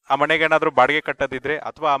ಆ ಮನೆಗೆ ಏನಾದ್ರು ಬಾಡಿಗೆ ಕಟ್ಟದಿದ್ರೆ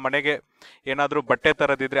ಅಥವಾ ಆ ಮನೆಗೆ ಏನಾದ್ರು ಬಟ್ಟೆ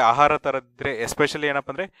ತರದಿದ್ರೆ, ಆಹಾರ ತರದಿದ್ರೆ, ಎಸ್ಪೆಷಲಿ ಏನಪ್ಪ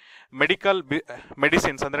ಅಂದ್ರೆ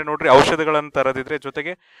ಮೆಡಿಸಿನ್ಸ್ ಅಂದ್ರೆ ನೋಡ್ರಿ ಔಷಧಿಗಳನ್ನು ತರದಿದ್ರೆ,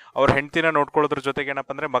 ಜೊತೆಗೆ ಅವ್ರ ಹೆಂಡತಿನ ನೋಡ್ಕೊಳ್ಳೋದ್ರ ಜೊತೆಗೆ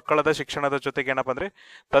ಏನಪ್ಪ ಅಂದ್ರೆ ಮಕ್ಕಳದ ಶಿಕ್ಷಣದ ಜೊತೆಗೆ ಏನಪ್ಪ ಅಂದ್ರೆ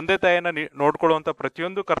ತಂದೆ ತಾಯಿಯನ್ನ ನೋಡ್ಕೊಳ್ಳುವಂತ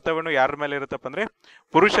ಪ್ರತಿಯೊಂದು ಕರ್ತವ್ಯನು ಯಾರ ಮೇಲೆ ಇರುತ್ತಪ್ಪ ಅಂದ್ರೆ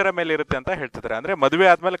ಪುರುಷರ ಮೇಲೆ ಇರುತ್ತೆ ಅಂತ ಹೇಳ್ತಿದ್ದಾರೆ. ಅಂದ್ರೆ ಮದುವೆ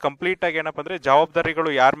ಆದ್ಮೇಲೆ ಕಂಪ್ಲೀಟ್ ಆಗಿ ಏನಪ್ಪ ಅಂದ್ರೆ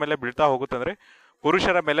ಜವಾಬ್ದಾರಿಗಳು ಯಾರ ಮೇಲೆ ಬೀಳ್ತಾ ಹೋಗುತ್ತಂದ್ರೆ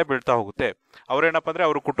ಪುರುಷರ ಮೇಲೆ ಬೀಳ್ತಾ ಹೋಗುತ್ತೆ. ಅವ್ರೇನಪ್ಪ ಅಂದ್ರೆ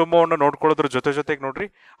ಅವ್ರ ಕುಟುಂಬವನ್ನು ನೋಡ್ಕೊಳ್ಳೋದ್ರ ಜೊತೆಗೆ ನೋಡ್ರಿ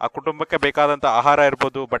ಆ ಕುಟುಂಬಕ್ಕೆ ಬೇಕಾದಂತ ಆಹಾರ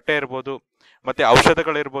ಇರ್ಬೋದು, ಬಟ್ಟೆ ಇರ್ಬೋದು, ಮತ್ತೆ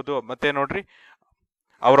ಔಷಧಗಳಿರ್ಬೋದು, ಮತ್ತೆ ನೋಡ್ರಿ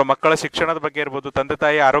ಅವರ ಮಕ್ಕಳ ಶಿಕ್ಷಣದ ಬಗ್ಗೆ ಇರ್ಬೋದು, ತಂದೆ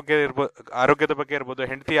ತಾಯಿ ಆರೋಗ್ಯದ ಬಗ್ಗೆ ಇರ್ಬೋದು,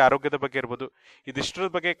 ಹೆಂಡತಿಯ ಆರೋಗ್ಯದ ಬಗ್ಗೆ ಇರ್ಬೋದು, ಇದಿಷ್ಟರ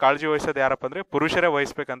ಬಗ್ಗೆ ಕಾಳಜಿ ವಹಿಸೋದು ಯಾರಪ್ಪ ಅಂದ್ರೆ ಪುರುಷರೇ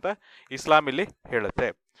ವಹಿಸ್ಬೇಕಂತ ಇಸ್ಲಾಂ ಇಲ್ಲಿ ಹೇಳುತ್ತೆ.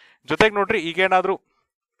 ಜೊತೆಗೆ ನೋಡ್ರಿ ಈಗೇನಾದ್ರೂ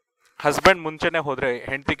ಹಸ್ಬೆಂಡ್ ಮುಂಚೆನೆ ಹೋದ್ರೆ,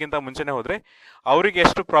 ಹೆಂಡತಿಗಿಂತ ಮುಂಚೆನೆ ಹೋದ್ರೆ ಅವರಿಗೆ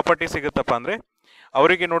ಎಷ್ಟು ಪ್ರಾಪರ್ಟಿ ಸಿಗುತ್ತಪ್ಪ ಅಂದ್ರೆ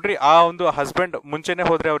ಅವರಿಗೆ ನೋಡ್ರಿ ಆ ಒಂದು ಹಸ್ಬೆಂಡ್ ಮುಂಚೆನೆ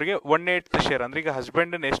ಹೋದ್ರೆ ಅವರಿಗೆ 1/8 ಶೇರ್ ಅಂದ್ರೆ ಈಗ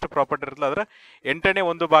ಹಸ್ಬೆಂಡ್ ಎಷ್ಟು ಪ್ರಾಪರ್ಟಿ ಇರುತ್ತಲ್ಲ ಅದರ 8ನೇ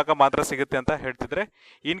 1 ಭಾಗ ಮಾತ್ರ ಸಿಗುತ್ತೆ ಅಂತ ಹೇಳ್ತಿದ್ರೆ,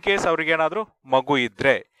 ಇನ್ ಕೇಸ್ ಅವ್ರಿಗೆ ಏನಾದ್ರು ಮಗು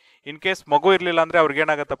ಇದ್ರೆ, ಇನ್ ಕೇಸ್ ಮಗು ಇರ್ಲಿಲ್ಲ ಅಂದ್ರೆ ಅವ್ರಿಗೆ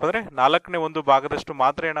ಏನಾಗತ್ತಪ್ಪ ಅಂದ್ರೆ 4ನೇ 1 ಭಾಗದಷ್ಟು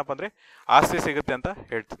ಮಾತ್ರ ಏನಪ್ಪ ಅಂದ್ರೆ ಆಸ್ತಿ ಸಿಗುತ್ತೆ ಅಂತ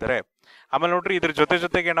ಹೇಳ್ತಿದ್ದಾರೆ. ಆಮೇಲೆ ನೋಡ್ರಿ ಇದ್ರ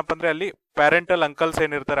ಜೊತೆಗೆ ಏನಪ್ಪ ಅಂದ್ರೆ ಅಲ್ಲಿ ಪ್ಯಾರೆಂಟಲ್ ಅಂಕಲ್ಸ್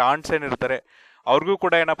ಏನಿರ್ತಾರೆ, ಆಂಟ್ಸ್ ಏನಿರ್ತಾರೆ, ಅವ್ರಿಗೂ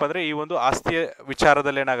ಕೂಡ ಏನಪ್ಪ ಅಂದ್ರೆ ಈ ಒಂದು ಆಸ್ತಿಯ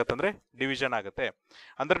ವಿಚಾರದಲ್ಲಿ ಏನಾಗುತ್ತೆ ಅಂದ್ರೆ ಡಿವಿಷನ್ ಆಗುತ್ತೆ.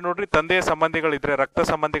 ಅಂದ್ರೆ ನೋಡ್ರಿ ತಂದೆಯ ಸಂಬಂಧಿಗಳಿದ್ರೆ, ರಕ್ತ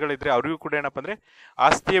ಸಂಬಂಧಿಗಳಿದ್ರೆ ಅವ್ರಿಗೂ ಕೂಡ ಏನಪ್ಪ ಅಂದ್ರೆ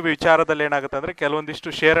ಆಸ್ತಿಯ ವಿಚಾರದಲ್ಲಿ ಏನಾಗುತ್ತೆ ಅಂದ್ರೆ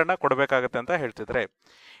ಕೆಲವೊಂದಿಷ್ಟು ಶೇರ್ ಅನ್ನ ಕೊಡಬೇಕಾಗತ್ತೆ ಅಂತ ಹೇಳ್ತಿದ್ರೆ.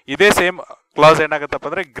 ಇದೇ ಸೇಮ್ ಕ್ಲಾಸ್ ಏನಾಗುತ್ತಪ್ಪ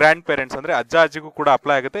ಅಂದ್ರೆ ಗ್ರ್ಯಾಂಡ್ ಪೇರೆಂಟ್ಸ್ ಅಂದ್ರೆ ಅಜ್ಜ ಅಜ್ಜಿಗೂ ಕೂಡ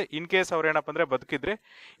ಅಪ್ಲೈ ಆಗುತ್ತೆ. ಇನ್ ಕೇಸ್ ಅವ್ರು ಏನಪ್ಪ ಅಂದ್ರೆ ಬದುಕಿದ್ರೆ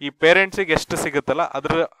ಈ ಪೇರೆಂಟ್ಸಿಗೆ ಎಷ್ಟು ಸಿಗುತ್ತಲ್ಲ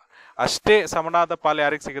ಅದ್ರ ಅಷ್ಟೇ ಸಮನಾದ ಪಾಲು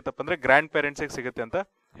ಯಾರಿಗೆ ಸಿಗುತ್ತಪ್ಪ ಅಂದ್ರೆ ಗ್ರ್ಯಾಂಡ್ ಪೇರೆಂಟ್ಸಿಗೆ ಸಿಗುತ್ತೆ ಅಂತ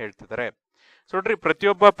ಹೇಳ್ತಿದ್ದಾರೆ. ಸೊ ನೋಡ್ರಿ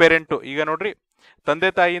ಪ್ರತಿಯೊಬ್ಬ ಪೇರೆಂಟು ಈಗ ನೋಡ್ರಿ ತಂದೆ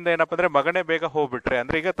ತಾಯಿಯಿಂದ ಏನಪ್ಪ ಅಂದ್ರೆ ಮಗನೇ ಬೇಗ ಹೋಗ್ಬಿಟ್ರೆ,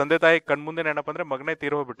 ಅಂದ್ರೆ ಈಗ ತಂದೆ ತಾಯಿ ಕಣ್ಮುಂದೆ ಏನಪ್ಪ ಅಂದ್ರೆ ಮಗನೇ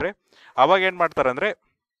ತೀರ್ ಹೋಗ್ಬಿಟ್ರೆ ಅವಾಗ ಏನ್ ಮಾಡ್ತಾರಂದ್ರೆ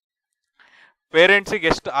ಪೇರೆಂಟ್ಸಿಗೆ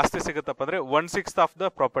ಎಷ್ಟು ಆಸ್ತಿ ಸಿಗುತ್ತಪ್ಪ ಅಂದ್ರೆ 1/6 ಆಫ್ ದ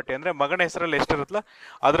ಪ್ರಾಪರ್ಟಿ ಅಂದ್ರೆ ಮಗನ ಹೆಸರಲ್ಲಿ ಎಷ್ಟಿರುತ್ತಲ್ಲ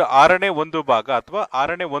ಅದ್ರ 6ನೇ 1 ಭಾಗ ಅಥವಾ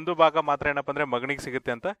 6ನೇ 1 ಭಾಗ ಮಾತ್ರ ಏನಪ್ಪ ಅಂದ್ರೆ ಮಗನಿಗೆ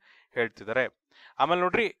ಸಿಗುತ್ತೆ ಅಂತ ಹೇಳ್ತಿದ್ದಾರೆ. ಆಮೇಲೆ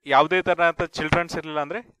ನೋಡ್ರಿ ಯಾವುದೇ ತರ ಅಂತ ಚಿಲ್ಡ್ರನ್ಸ್ ಇರಲಿಲ್ಲ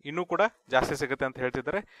ಅಂದ್ರೆ ಇನ್ನೂ ಕೂಡ ಜಾಸ್ತಿ ಸಿಗುತ್ತೆ ಅಂತ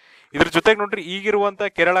ಹೇಳ್ತಿದ್ದಾರೆ. ಇದ್ರ ಜೊತೆಗೆ ನೋಡ್ರಿ ಈಗಿರುವಂತ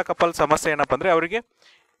ಕೇರಳ ಕಪಲ್ ಸಮಸ್ಯೆ ಏನಪ್ಪ ಅಂದ್ರೆ ಅವರಿಗೆ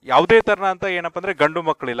ಯಾವುದೇ ತರ ಅಂತ ಏನಪ್ಪ ಅಂದ್ರೆ ಗಂಡು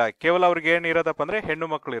ಮಕ್ಕಳಿಲ್ಲ, ಕೇವಲ ಅವ್ರಿಗೆ ಏನಿರೋದಪ್ಪ ಅಂದ್ರೆ ಹೆಣ್ಣು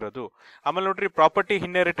ಮಕ್ಕಳು ಇರೋದು. ಆಮೇಲೆ ನೋಡ್ರಿ ಪ್ರಾಪರ್ಟಿ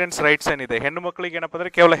ಇನ್ಹೆರಿಟೆನ್ಸ್ ರೈಟ್ಸ್ ಏನಿದೆ, ಹೆಣ್ಣು ಮಕ್ಕಳಿಗೆ ಏನಪ್ಪ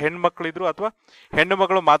ಅಂದ್ರೆ ಕೇವಲ ಹೆಣ್ಣು ಮಕ್ಕಳಿದ್ರು ಅಥವಾ ಹೆಣ್ಣು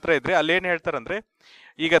ಮಗಳು ಮಾತ್ರ ಇದ್ರೆ ಅಲ್ಲಿ ಏನ್ ಹೇಳ್ತಾರಂದ್ರೆ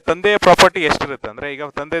ಈಗ ತಂದೆಯ ಪ್ರಾಪರ್ಟಿ ಎಷ್ಟಿರುತ್ತೆ ಅಂದ್ರೆ ಈಗ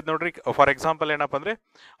ತಂದೆ ನೋಡ್ರಿ ಫಾರ್ ಎಕ್ಸಾಂಪಲ್ ಏನಪ್ಪ ಅಂದ್ರೆ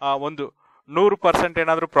ಒಂದು 100%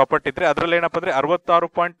 ಏನಾದ್ರು ಪ್ರಾಪರ್ಟಿ ಇದ್ರೆ ಅದ್ರಲ್ಲಿ ಏನಪ್ಪ ಅಂದ್ರೆ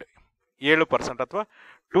 66.7% ಅಥವಾ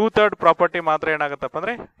 2/3 ಪ್ರಾಪರ್ಟಿ ಮಾತ್ರ ಏನಾಗುತ್ತಪ್ಪ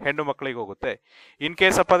ಅಂದ್ರೆ ಹೆಣ್ಣು ಮಕ್ಕಳಿಗೆ ಹೋಗುತ್ತೆ. ಇನ್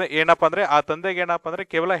ಕೇಸ್ ಅಪ್ಪ ಏನಪ್ಪ ಅಂದ್ರೆ ಆ ತಂದೆಗೆ ಏನಪ್ಪ ಅಂದ್ರೆ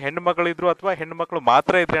ಕೇವಲ ಹೆಣ್ಣು ಮಗಳಿದ್ರು ಅಥವಾ ಹೆಣ್ಣು ಮಕ್ಕಳು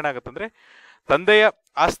ಮಾತ್ರ ಇದ್ರೆ ಏನಾಗುತ್ತಂದ್ರೆ ತಂದೆಯ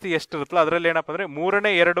ಆಸ್ತಿ ಎಷ್ಟಿರುತ್ತಲ್ಲ ಅದರಲ್ಲಿ ಏನಪ್ಪ ಅಂದ್ರೆ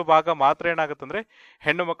 3ನೇ 2 ಭಾಗ ಮಾತ್ರ ಏನಾಗುತ್ತಂದ್ರೆ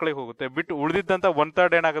ಹೆಣ್ಣು ಮಕ್ಕಳಿಗೆ ಹೋಗುತ್ತೆ. ಬಿಟ್ಟು ಉಳಿದಿದ್ದಂತ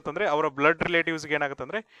 1/3 ಏನಾಗುತ್ತಂದ್ರೆ ಅವರ ಬ್ಲಡ್ ರಿಲೇಟಿವ್ಸ್ಗೆ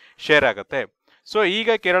ಏನಾಗುತ್ತಂದ್ರೆ ಶೇರ್ ಆಗುತ್ತೆ. ಸೊ ಈಗ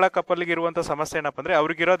ಕೇರಳ ಕಪಲ್ಗೆ ಇರುವಂತ ಸಮಸ್ಯೆ ಏನಪ್ಪ ಅಂದ್ರೆ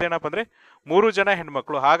ಅವ್ರಿಗಿರೋದೇನಪ್ಪ ಅಂದ್ರೆ 3 ಜನ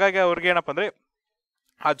ಹೆಣ್ಮಕ್ಳು. ಹಾಗಾಗಿ ಅವ್ರಿಗೆ ಏನಪ್ಪ ಅಂದ್ರೆ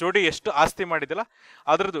ಆ ಜೋಡಿ ಎಷ್ಟು ಆಸ್ತಿ ಮಾಡಿದಿಲ್ಲ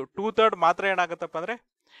ಅದ್ರದ್ದು 2/3 ಮಾತ್ರ ಏನಾಗುತ್ತಪ್ಪ ಅಂದ್ರೆ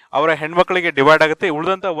ಅವರ ಹೆಣ್ಮಕ್ಳಿಗೆ ಡಿವೈಡ್ ಆಗುತ್ತೆ.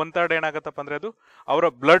 ಉಳಿದಂತ 1/3 ಏನಾಗುತ್ತಪ್ಪ ಅಂದ್ರೆ ಅದು ಅವರ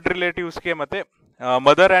ಬ್ಲಡ್ ರಿಲೇಟಿವ್ಸ್ಗೆ ಮತ್ತೆ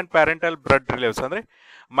mother and parental blood relatives ಅಂದ್ರೆ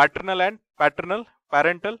maternal and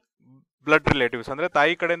parental blood relatives ಅಂದ್ರೆ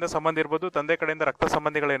ತಾಯಿ ಕಡೆಯಿಂದ ಸಂಬಂಧ ಇರ್ಬೋದು, ತಂದೆ ಕಡೆಯಿಂದ ರಕ್ತ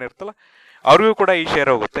ಸಂಬಂಧಿಗಳೇನಿರ್ತಲ್ಲ ಅವ್ರಿಗೂ ಕೂಡ ಈ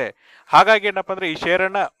ಶೇರ್ ಹೋಗುತ್ತೆ. ಹಾಗಾಗಿ ಏನಪ್ಪ ಅಂದ್ರೆ ಈ ಶೇರ್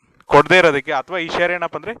ಅನ್ನ ಕೊಡದೇ ಇರೋದಕ್ಕೆ ಅಥವಾ ಈ ಶೇರ್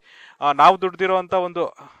ಏನಪ್ಪ ಅಂದ್ರೆ ನಾವು ದುಡ್ದಿರುವಂತ ಒಂದು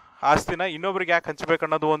ಆಸ್ತಿನ ಇನ್ನೊಬ್ರಿಗೆ ಯಾಕೆ ಹಂಚಬೇಕು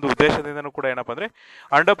ಅನ್ನೋದು ಒಂದು ಉದ್ದೇಶದಿಂದನೂ ಕೂಡ ಏನಪ್ಪ ಅಂದ್ರೆ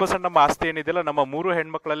 100% ನಮ್ಮ ಆಸ್ತಿ ಏನಿದೆಯಲ್ಲ ನಮ್ಮ 3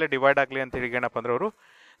 ಹೆಣ್ಮಕ್ಳಲ್ಲೇ ಡಿವೈಡ್ ಆಗ್ಲಿ ಅಂತ ಹೇಳಿ ಏನಪ್ಪ ಅಂದ್ರೆ ಅವರು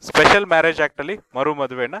ಸ್ಪೆಷಲ್ ಮ್ಯಾರೇಜ್ ಆಕ್ಟ್ ಅಲ್ಲಿ ಮರು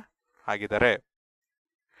ಮದುವೆಯನ್ನ ಆಗಿದ್ದಾರೆ.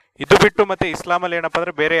 ಇದು ಬಿಟ್ಟು ಮತ್ತೆ ಇಸ್ಲಾಂ ಅಲ್ಲಿ ಏನಪ್ಪ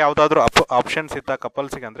ಅಂದ್ರೆ ಬೇರೆ ಯಾವ್ದಾದ್ರು ಆಪ್ಷನ್ಸ್ ಇತ್ತ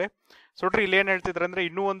ಕಪಲ್ಸ್ಗೆ ಅಂದ್ರೆ ನೋಡ್ರಿ ಇಲ್ಲಿ ಏನ್ ಹೇಳ್ತಿದ್ರೆ ಅಂದ್ರೆ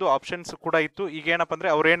ಇನ್ನೂ ಒಂದು ಆಪ್ಷನ್ಸ್ ಕೂಡ ಇತ್ತು. ಈಗ ಏನಪ್ಪ ಅಂದ್ರೆ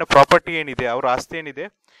ಅವ್ರೇನು ಪ್ರಾಪರ್ಟಿ ಏನಿದೆ, ಅವ್ರ ಆಸ್ತಿ ಏನಿದೆ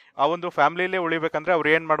ಆ ಒಂದು ಫ್ಯಾಮಿಲಿಯಲ್ಲೇ ಉಳಿಬೇಕಂದ್ರೆ ಅವ್ರು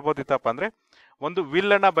ಏನ್ ಮಾಡ್ಬೋದಿತ್ತಪ್ಪ ಅಂದ್ರೆ ಒಂದು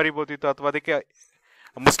ವಿಲ್ ಅನ್ನ ಬರಿಬೋದಿತ್ತು ಅಥವಾ ಅದಕ್ಕೆ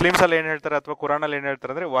ಮುಸ್ಲಿಮ್ಸ್ ಅಲ್ಲಿ ಏನ್ ಹೇಳ್ತಾರೆ ಅಥವಾ ಕುರಾನ್ ಅಲ್ಲಿ ಏನ್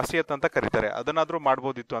ಹೇಳ್ತಾರೆ ಅಂದ್ರೆ ವಸಿಯತ್ ಅಂತ ಕರೀತಾರೆ, ಅದನ್ನಾದ್ರೂ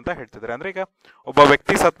ಮಾಡ್ಬೋದಿತ್ತು ಅಂತ ಹೇಳ್ತಿದ್ದಾರೆ. ಅಂದ್ರೆ ಈಗ ಒಬ್ಬ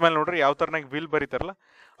ವ್ಯಕ್ತಿ ಸತ್ ಮೇಲೆ ನೋಡ್ರಿ ಯಾವ ತರನಾಗಿ ವಿಲ್ ಬರೀತಾರಲ್ಲ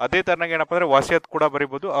ಅದೇ ತರನಾಗಿ ಏನಪ್ಪ ಅಂದ್ರೆ ವಸಿಯತ್ ಕೂಡ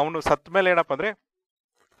ಬರಿಬಹುದು. ಅವನು ಸತ್ ಮೇಲೆ ಏನಪ್ಪ ಅಂದ್ರೆ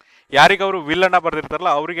ಯಾರಿಗೆ ಅವರು ವಿಲ್ ಅನ್ನ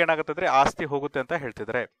ಬರ್ದಿರ್ತಾರಲ್ಲ ಅವ್ರಿಗೆ ಏನಾಗುತ್ತೆ ಅಂದ್ರೆ ಆಸ್ತಿ ಹೋಗುತ್ತೆ ಅಂತ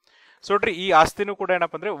ಹೇಳ್ತಿದ್ದಾರೆ. ಸೊ ನೋಡ್ರಿ ಈ ಆಸ್ತಿನೂ ಕೂಡ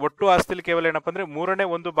ಏನಪ್ಪ ಅಂದ್ರೆ ಒಟ್ಟು ಆಸ್ತಿಲಿ ಕೇವಲ ಏನಪ್ಪ ಅಂದ್ರೆ 3ನೇ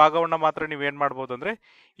 1 ಭಾಗವನ್ನ ಮಾತ್ರ ನೀವೇನ್ ಮಾಡ್ಬೋದು ಅಂದ್ರೆ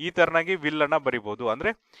ಈ ತರನಾಗಿ ವಿಲ್ ಅನ್ನ ಬರಿಬಹುದು.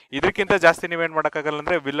 ಅಂದ್ರೆ ಇದಕ್ಕಿಂತ ಜಾಸ್ತಿ ನೀವೇನ್ ಮಾಡಕ್ಕಾಗಲ್ಲ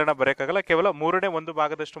ಅಂದ್ರೆ ವಿಲ್ ಅನ್ನ ಬರೆಯಕ್ಕಾಗಲ್ಲ, ಕೇವಲ 3ನೇ 1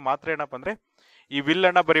 ಭಾಗದಷ್ಟು ಮಾತ್ರ ಏನಪ್ಪ ಅಂದ್ರೆ ಈ ವಿಲ್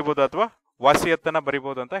ಅನ್ನ ಬರಿಬಹುದು ಅಥವಾ ವಾಸಿಯತ್ತನ್ನ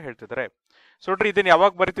ಬರಿಬಹುದು ಅಂತ ಹೇಳ್ತಿದ್ದಾರೆ. ಸೊ ನೋಡ್ರಿ ಇದನ್ನ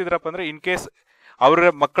ಯಾವಾಗ ಬರಿತಿದ್ರಪ್ಪ ಅಂದ್ರೆ ಇನ್ ಕೇಸ್ ಅವ್ರ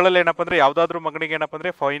ಮಕ್ಕಳಲ್ಲಿ ಏನಪ್ಪ ಅಂದ್ರೆ ಯಾವ್ದಾದ್ರು ಮಗನಿಗೆ ಏನಪ್ಪ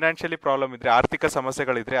ಅಂದ್ರೆ ಫೈನಾನ್ಷಿಯಲಿ ಪ್ರಾಬ್ಲಮ್ ಇದ್ರೆ, ಆರ್ಥಿಕ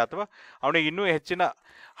ಸಮಸ್ಯೆಗಳಿದ್ರೆ ಅಥವಾ ಅವನಿಗೆ ಇನ್ನೂ ಹೆಚ್ಚಿನ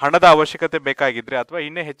ಹಣದ ಅವಶ್ಯಕತೆ ಬೇಕಾಗಿದ್ರೆ ಅಥವಾ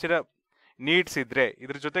ಇನ್ನೂ ಹೆಚ್ಚಿನ ನೀಡ್ಸ್ ಇದ್ರೆ,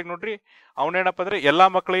 ಇದ್ರ ಜೊತೆಗೆ ನೋಡ್ರಿ ಅವನೇನಪ್ಪ ಅಂದ್ರೆ ಎಲ್ಲಾ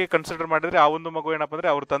ಮಕ್ಕಳಿಗೆ ಕನ್ಸಿಡರ್ ಮಾಡಿದ್ರೆ ಆ ಒಂದು ಮಗು ಏನಪ್ಪ ಅಂದ್ರೆ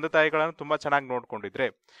ಅವ್ರ ತಂದೆ ತಾಯಿಗಳನ್ನ ತುಂಬಾ ಚೆನ್ನಾಗಿ ನೋಡ್ಕೊಂಡಿದ್ರೆ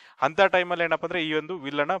ಅಂತ ಟೈಮಲ್ಲಿ ಏನಪ್ಪ ಅಂದ್ರೆ ಈ ಒಂದು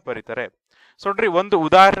ವಿಲ್ ಅನ್ನ ಬರೀತಾರೆ. ಸೊ ನೋಡ್ರಿ ಒಂದು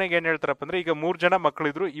ಉದಾಹರಣೆಗೆ ಏನ್ ಹೇಳ್ತಾರಪ್ಪ ಅಂದ್ರೆ ಈಗ 3 ಜನ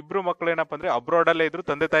ಮಕ್ಕಳಿದ್ರು, 2 ಮಕ್ಕಳು ಏನಪ್ಪ ಅಂದ್ರೆ ಅಬ್ರಾಡ್ ಅಲ್ಲೇ ಇದ್ರು,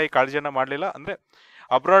 ತಂದೆ ತಾಯಿ ಕಾಳಜಿಯನ್ನ ಮಾಡ್ಲಿಲ್ಲ, ಅಂದ್ರೆ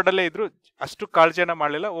ಅಬ್ರಾಡ್ ಅಲ್ಲೇ ಇದ್ರು ಅಷ್ಟು ಕಾಳಜಿಯನ್ನ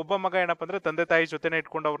ಮಾಡ್ಲಿಲ್ಲ. ಒಬ್ಬ ಮಗ ಏನಪ್ಪ ಅಂದ್ರೆ ತಂದೆ ತಾಯಿ ಜೊತೆನೆ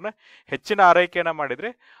ಇಟ್ಕೊಂಡು ಅವ್ರನ್ನ ಹೆಚ್ಚಿನ ಆರೈಕೆಯನ್ನ ಮಾಡಿದ್ರೆ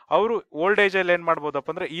ಅವರು ಓಲ್ಡ್ ಏಜ್ ಅಲ್ಲಿ ಏನ್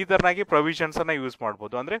ಮಾಡ್ಬೋದಪ್ಪ ಅಂದ್ರೆ ಈ ತರನಾಗಿ ಪ್ರೊವಿಷನ್ಸ್ ಅನ್ನ ಯೂಸ್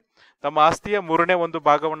ಮಾಡ್ಬೋದು. ಅಂದ್ರೆ ತಮ್ಮ ಆಸ್ತಿಯ 3ನೇ 1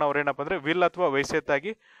 ಭಾಗವನ್ನ ಅವ್ರೇನಪ್ಪ ಅಂದ್ರೆ ವಿಲ್ ಅಥವಾ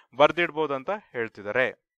ವೈಸೆತ್ತಾಗಿ ಬರ್ದಿಡ್ಬೋದು ಅಂತ ಹೇಳ್ತಿದ್ದಾರೆ.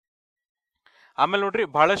 ಆಮೇಲೆ ನೋಡ್ರಿ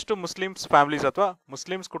ಬಹಳಷ್ಟು ಮುಸ್ಲಿಮ್ಸ್ ಫ್ಯಾಮಿಲೀಸ್ ಅಥವಾ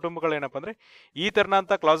ಮುಸ್ಲಿಮ್ಸ್ ಕುಟುಂಬಗಳು ಏನಪ್ಪ ಅಂದ್ರೆ ಈ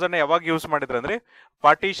ತರನಂತ ಕ್ಲಾಸ್ ಅನ್ನ ಯಾವಾಗ ಯೂಸ್ ಮಾಡಿದ್ರೆ ಅಂದ್ರೆ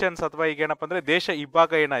ಪಾರ್ಟಿಷನ್ಸ್ ಅಥವಾ ಈಗ ಏನಪ್ಪ ಅಂದ್ರೆ ದೇಶ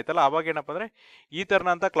ಇಬ್ಬಾಗ ಏನಾಯ್ತಲ್ಲ ಅವಾಗ ಏನಪ್ಪ ಅಂದ್ರೆ ಈ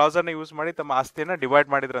ತರನಂತ ಕ್ಲಾಸ್ ಅನ್ನ ಯೂಸ್ ಮಾಡಿ ತಮ್ಮ ಆಸ್ತಿಯನ್ನ ಡಿವೈಡ್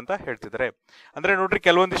ಮಾಡಿದ್ರು ಅಂತ ಹೇಳ್ತಿದ್ದಾರೆ. ಅಂದ್ರೆ ನೋಡ್ರಿ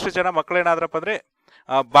ಕೆಲವೊಂದಿಷ್ಟು ಜನ ಮಕ್ಕಳೇನಾದ್ರಪ್ಪ ಅಂದ್ರೆ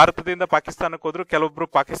ಭಾರತದಿಂದ ಪಾಕಿಸ್ತಾನಕ್ಕೆ ಹೋದ್ರು, ಕೆಲವೊಬ್ರು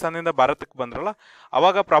ಪಾಕಿಸ್ತಾನದಿಂದ ಭಾರತಕ್ಕೆ ಬಂದ್ರಲ್ಲ,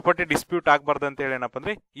 ಅವಾಗ ಪ್ರಾಪರ್ಟಿ ಡಿಸ್ಪ್ಯೂಟ್ ಆಗ್ಬಾರ್ದು ಅಂತ ಹೇಳಿ ಏನಪ್ಪ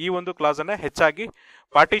ಅಂದ್ರೆ ಈ ಒಂದು ಕ್ಲಾಸ್ ಅನ್ನ ಹೆಚ್ಚಾಗಿ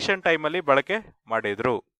ಪಾರ್ಟಿಷನ್ ಟೈಮ್ ಅಲ್ಲಿ ಬಳಕೆ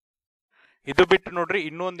ಮಾಡಿದ್ರು. ಇದು ಬಿಟ್ಟು ನೋಡ್ರಿ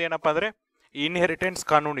ಇನ್ನೊಂದು ಏನಪ್ಪ ಅಂದ್ರೆ ಇನ್ಹೆರಿಟೆನ್ಸ್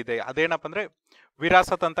ಕಾನೂನು ಇದೆ, ಅದೇನಪ್ಪ ಅಂದ್ರೆ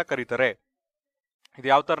ವಿರಾಸತ್ ಅಂತ ಕರೀತಾರೆ. ಇದು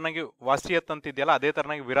ಯಾವ ತರನಾಗಿ ವಾಸಿಯತ್ ಅಂತ ಇದೆಯಲ್ಲ ಅದೇ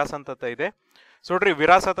ತರನಾಗಿ ವಿರಾಸತ್ ಅಂತ ಇದೆ. ಸೊ ನೋಡ್ರಿ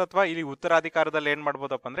ವಿರಾಸತ್ ಅಥವಾ ಇಲ್ಲಿ ಉತ್ತರಾಧಿಕಾರದಲ್ಲಿ ಏನ್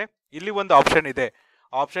ಮಾಡ್ಬೋದಪ್ಪ ಅಂದ್ರೆ ಇಲ್ಲಿ ಒಂದು ಆಪ್ಷನ್ ಇದೆ.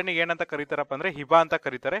 ಆಪ್ಷನ್ಗೆ ಏನಂತ ಕರೀತಾರಪ್ಪ ಅಂದ್ರೆ ಹಿಬಾ ಅಂತ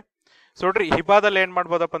ಕರೀತಾರೆ. ಸೊ ನೋಡ್ರಿ ಹಿಬಾದಲ್ಲಿ ಏನ್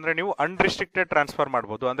ಮಾಡ್ಬೋದಪ್ಪ ಅಂದ್ರೆ ನೀವು ಅನ್ರಿಸ್ಟ್ರಿಕ್ಟೆಡ್ ಟ್ರಾನ್ಸ್ಫರ್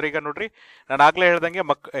ಮಾಡ್ಬೋದು. ಅಂದ್ರೆ ಈಗ ನೋಡ್ರಿ ನಾನು ಆಗ್ಲೇ ಹೇಳ್ದಂಗೆ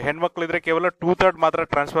ಹೆಣ್ಮಕ್ಳು ಇದ್ರೆ ಕೇವಲ 2/3 ಮಾತ್ರ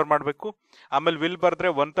ಟ್ರಾನ್ಸ್ಫರ್ ಮಾಡಬೇಕು, ಆಮೇಲೆ ವಿಲ್ ಬರ್ದ್ರೆ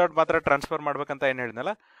 1/3 ಮಾತ್ರ ಟ್ರಾನ್ಸ್ಫರ್ ಮಾಡ್ಬೇಕಂತ ಏನ್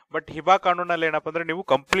ಹೇಳಿದ್ನಲ್ಲ. ಬಟ್ ಹಿಬಾ ಕಾನೂನಲ್ಲಿ ಏನಪ್ಪ ಅಂದ್ರೆ ನೀವು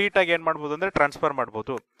ಕಂಪ್ಲೀಟ್ ಆಗಿ ಏನ್ ಮಾಡ್ಬೋದು ಅಂದ್ರೆ ಟ್ರಾನ್ಸ್ಫರ್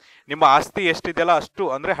ಮಾಡ್ಬೋದು. ನಿಮ್ಮ ಆಸ್ತಿ ಎಷ್ಟಿದೆಯಲ್ಲ ಅಷ್ಟು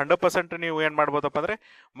ಅಂದ್ರೆ 100% ನೀವು ಏನ್ ಮಾಡ್ಬೋದಪ್ಪ ಅಂದ್ರೆ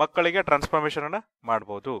ಮಕ್ಕಳಿಗೆ ಟ್ರಾನ್ಸ್ಫಾರ್ಮೇಶನ್ ಅನ್ನ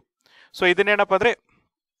ಮಾಡ್ಬೋದು. ಸೊ ಇದನ್ನೇನಪ್ಪ ಅಂದ್ರೆ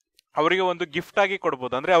ಅವರಿಗೆ ಒಂದು ಗಿಫ್ಟ್ ಆಗಿ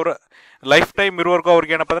ಕೊಡ್ಬೋದು. ಅಂದ್ರೆ ಅವ್ರ ಲೈಫ್ ಟೈಮ್ ಇರುವವರೆಗೂ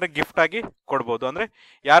ಅವ್ರಿಗೆ ಏನಪ್ಪ ಅಂದ್ರೆ ಗಿಫ್ಟ್ ಆಗಿ ಕೊಡ್ಬೋದು. ಅಂದ್ರೆ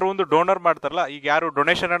ಯಾರು ಒಂದು ಡೋನರ್ ಮಾಡ್ತಾರಲ್ಲ, ಈಗ ಯಾರು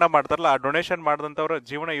ಡೊನೇಷನ್ ಅನ್ನ ಮಾಡ್ತಾರಲ್ಲ, ಆ ಡೊನೇಷನ್ ಮಾಡಿದಂಥವ್ರ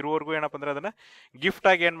ಜೀವನ ಇರುವವರೆಗೂ ಏನಪ್ಪ ಅಂದ್ರೆ ಅದನ್ನ ಗಿಫ್ಟ್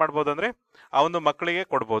ಆಗಿ ಏನ್ ಮಾಡ್ಬೋದು ಅಂದ್ರೆ ಆ ಒಂದು ಮಕ್ಕಳಿಗೆ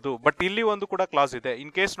ಕೊಡ್ಬೋದು. ಬಟ್ ಇಲ್ಲಿ ಒಂದು ಕೂಡ ಕ್ಲಾಸ್ ಇದೆ,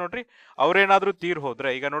 ಇನ್ ಕೇಸ್ ನೋಡ್ರಿ ಅವ್ರೇನಾದ್ರೂ ತೀರ್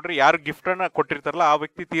ಹೋದ್ರೆ, ಈಗ ನೋಡ್ರಿ ಯಾರು ಗಿಫ್ಟ್ ಅನ್ನ ಕೊಟ್ಟಿರ್ತಾರಲ್ಲ ಆ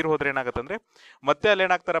ವ್ಯಕ್ತಿ ತೀರ್ ಹೋದ್ರೆ ಏನಾಗತ್ತಂದ್ರೆ ಮತ್ತೆ ಅಲ್ಲಿ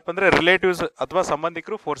ಏನಾಗ್ತಾರಪ್ಪ ಅಂದ್ರೆ ರಿಲೇಟಿವ್ಸ್ ಅಥವಾ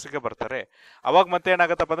ಸಂಬಂಧಿಕರು ಫೋರ್ಸ್ಗೆ ಬರ್ತಾರೆ. ಅವಾಗ ಮತ್ತೆ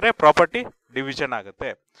ಏನಾಗತ್ತಪ್ಪ ಅಂದ್ರೆ ಪ್ರಾಪರ್ಟಿ ಡಿವಿಷನ್ ಆಗುತ್ತೆ.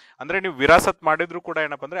 ಅಂದ್ರೆ ನೀವು ವಿರಾಸತ್ ಮಾಡಿದ್ರು ಕೂಡ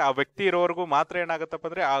ಏನಪ್ಪ ಅಂದ್ರೆ ಆ ವ್ಯಕ್ತಿ ಇರೋವರೆಗೂ ಮಾತ್ರ ಏನಾಗತ್ತಪ್ಪ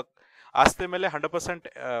ಅಂದ್ರೆ ಆ ಆಸ್ತಿ ಮೇಲೆ 100%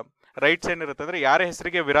 ರೈಟ್ಸ್ ಏನಿರುತ್ತೆ ಅಂದ್ರೆ ಯಾರ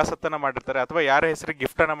ಹೆಸರಿಗೆ ವಿರಾಸತ್ತನ್ನ ಮಾಡಿರ್ತಾರೆ ಅಥವಾ ಯಾರ ಹೆಸರಿಗೆ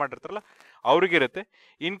ಗಿಫ್ಟ್ ಅನ್ನ ಮಾಡಿರ್ತಾರಲ್ಲ ಅವ್ರಿಗಿರುತ್ತೆ.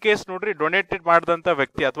 ಇನ್ ಕೇಸ್ ನೋಡ್ರಿ ಡೊನೇಟೆಡ್ ಮಾಡಿದಂತ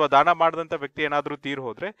ವ್ಯಕ್ತಿ ಅಥವಾ ದಾನ ಮಾಡಿದಂತ ವ್ಯಕ್ತಿ ಏನಾದ್ರೂ ತೀರ್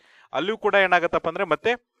ಹೋದ್ರೆ ಅಲ್ಲೂ ಕೂಡ ಏನಾಗತ್ತಪ್ಪ ಅಂದ್ರೆ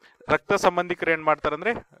ಮತ್ತೆ ರಕ್ತ ಸಂಬಂಧಿಕರು ಏನ್ ಮಾಡ್ತಾರೆ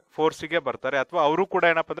ಅಂದ್ರೆ ಫೋರ್ಸಿಗೆ ಬರ್ತಾರೆ, ಅಥವಾ ಅವರು ಕೂಡ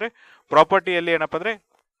ಏನಪ್ಪ ಅಂದ್ರೆ ಪ್ರಾಪರ್ಟಿಯಲ್ಲಿ ಏನಪ್ಪ ಅಂದ್ರೆ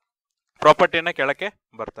ಪ್ರಾಪರ್ಟಿಯನ್ನ ಕೆಳಕ್ಕೆ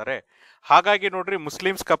ಬರ್ತಾರೆ. ಹಾಗಾಗಿ ನೋಡ್ರಿ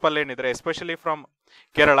Muslims couple ಏನಿದ್ರೆ especially from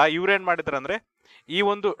Kerala, ಇವ್ರೇನ್ ಮಾಡಿದ್ರು ಅಂದ್ರೆ ಈ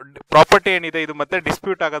ಒಂದು ಪ್ರಾಪರ್ಟಿ ಏನಿದೆ ಇದು ಮತ್ತೆ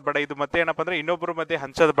ಡಿಸ್ಪ್ಯೂಟ್ ಆಗೋದ್ ಬೇಡ, ಇದು ಮತ್ತೆ ಏನಪ್ಪ ಅಂದ್ರೆ ಇನ್ನೊಬ್ಬರ ಮಧ್ಯೆ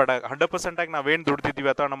ಹಂಚೋದ್ ಬೇಡ, 100% ಆಗಿ ನಾವೇನ್ ದುಡ್ದಿದ್ದೀವಿ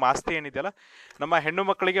ಅಥವಾ ನಮ್ಮ ಆಸ್ತಿ ಏನಿದೆಯಲ್ಲ ನಮ್ಮ ಹೆಣ್ಣು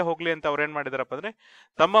ಮಕ್ಕಳಿಗೆ ಹೋಗ್ಲಿ ಅಂತ ಅವ್ರು ಏನ್ ಮಾಡಿದಾರಪ್ಪ ಅಂದ್ರೆ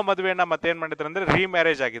ತಮ್ಮ ಮದುವೆಯನ್ನ ಮತ್ತೆ ಏನ್ ಮಾಡಿದಾರೆ ಅಂದ್ರೆ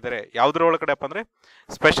ರೀಮ್ಯಾರೇಜ್ ಆಗಿದ್ದಾರೆ. ಯಾವ್ದ್ರ ಒಳಗಡೆಪ್ಪ ಅಂದ್ರೆ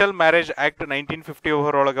ಸ್ಪೆಷಲ್ ಮ್ಯಾರೇಜ್ ಆಕ್ಟ್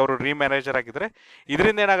 1950 ಒಳಗೆ ಅವರು ರೀಮ್ಯಾರೇಜರ್ ಆಗಿದ್ದಾರೆ.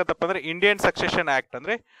 ಇದರಿಂದ ಏನಾಗತ್ತಪ್ಪ ಅಂದ್ರೆ ಇಂಡಿಯನ್ ಸಕ್ಸೆಷನ್ ಆಕ್ಟ್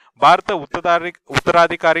ಅಂದ್ರೆ ಭಾರತ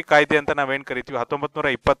ಉತ್ತರಾಧಿಕಾರಿ ಕಾಯ್ದೆ ಅಂತ ನಾವೇನ್ ಕರಿತೀವಿ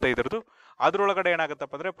 1925 ಅದ್ರೊಳಗಡೆ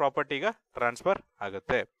ಏನಾಗತ್ತಪ್ಪ ಅಂದ್ರೆ ಪ್ರಾಪರ್ಟಿ ಈಗ ಟ್ರಾನ್ಸ್ಫರ್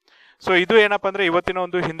ಆಗುತ್ತೆ. ಸೊ ಇದು ಏನಪ್ಪ ಅಂದ್ರೆ ಇವತ್ತಿನ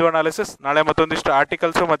ಒಂದು ಹಿಂದೂ ಅನಾಲಿಸಿಸ್. ನಾಳೆ ಮತ್ತೊಂದಿಷ್ಟು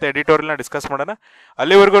ಆರ್ಟಿಕಲ್ಸ್ ಮತ್ತೆ ಎಡಿಟೋರಿಯಲ್ ನ ಡಿಸ್ಕಸ್ ಮಾಡೋಣ.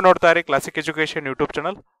 ಅಲ್ಲಿವರೆಗೂ ನೋಡ್ತಾ ಇರಿ classic education YouTube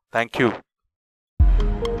channel. Thank you.